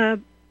his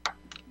the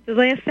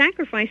last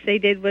sacrifice they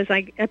did was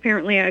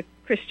apparently a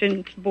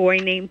Christian boy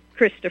named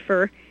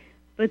Christopher,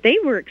 but they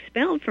were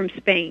expelled from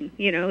Spain.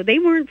 They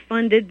weren't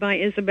funded by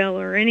Isabella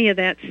or any of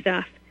that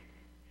stuff.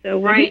 So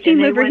when he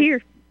came over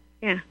here,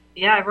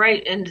 yeah,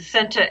 right, and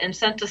sent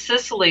to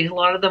Sicily. A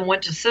lot of them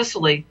went to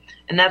Sicily,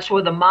 and that's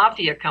where the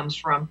mafia comes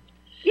from.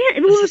 Yeah,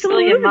 the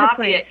Sicilian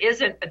mafia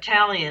isn't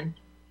Italian.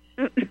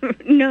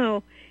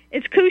 No,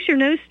 it's kosher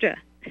nostra.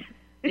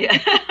 Yeah,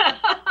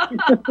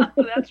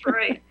 that's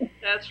right.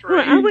 That's right.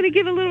 Well, I want to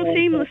give a little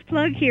shameless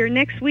plug here.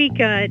 Next week,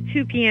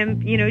 2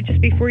 p.m., just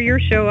before your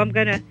show, I'm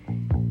going to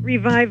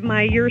revive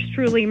my Yours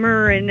Truly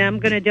Myrrh, and I'm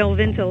going to delve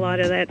into a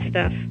lot of that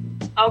stuff.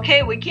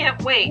 Okay, we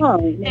can't wait. Oh,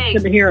 hey,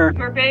 good to hear.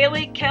 For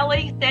Bailey,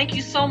 Kelly, thank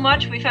you so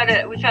much. We've had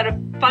a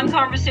fun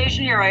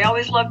conversation here. I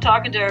always love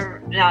talking to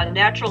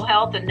natural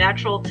health and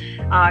natural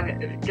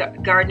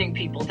gardening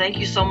people. Thank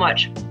you so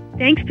much.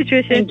 Thanks,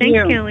 Patricia.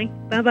 Thanks, Kelly.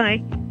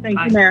 Bye-bye. Thank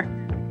you, Mayor.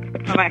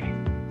 Bye-bye.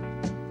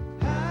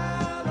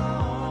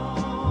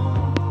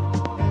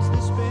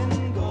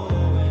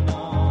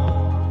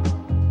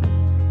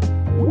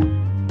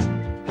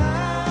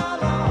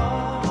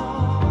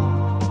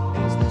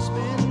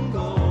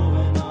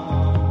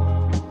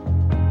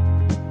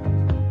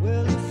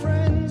 Well, you're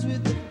friends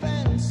with the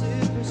fancy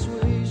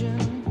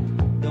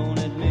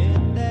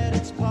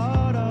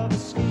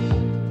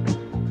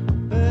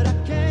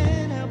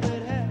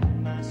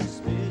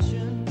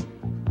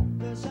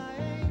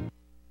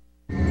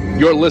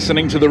You're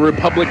listening to the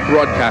Republic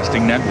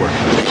Broadcasting Network.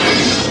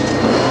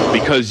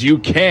 Because you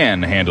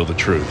can handle the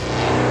truth.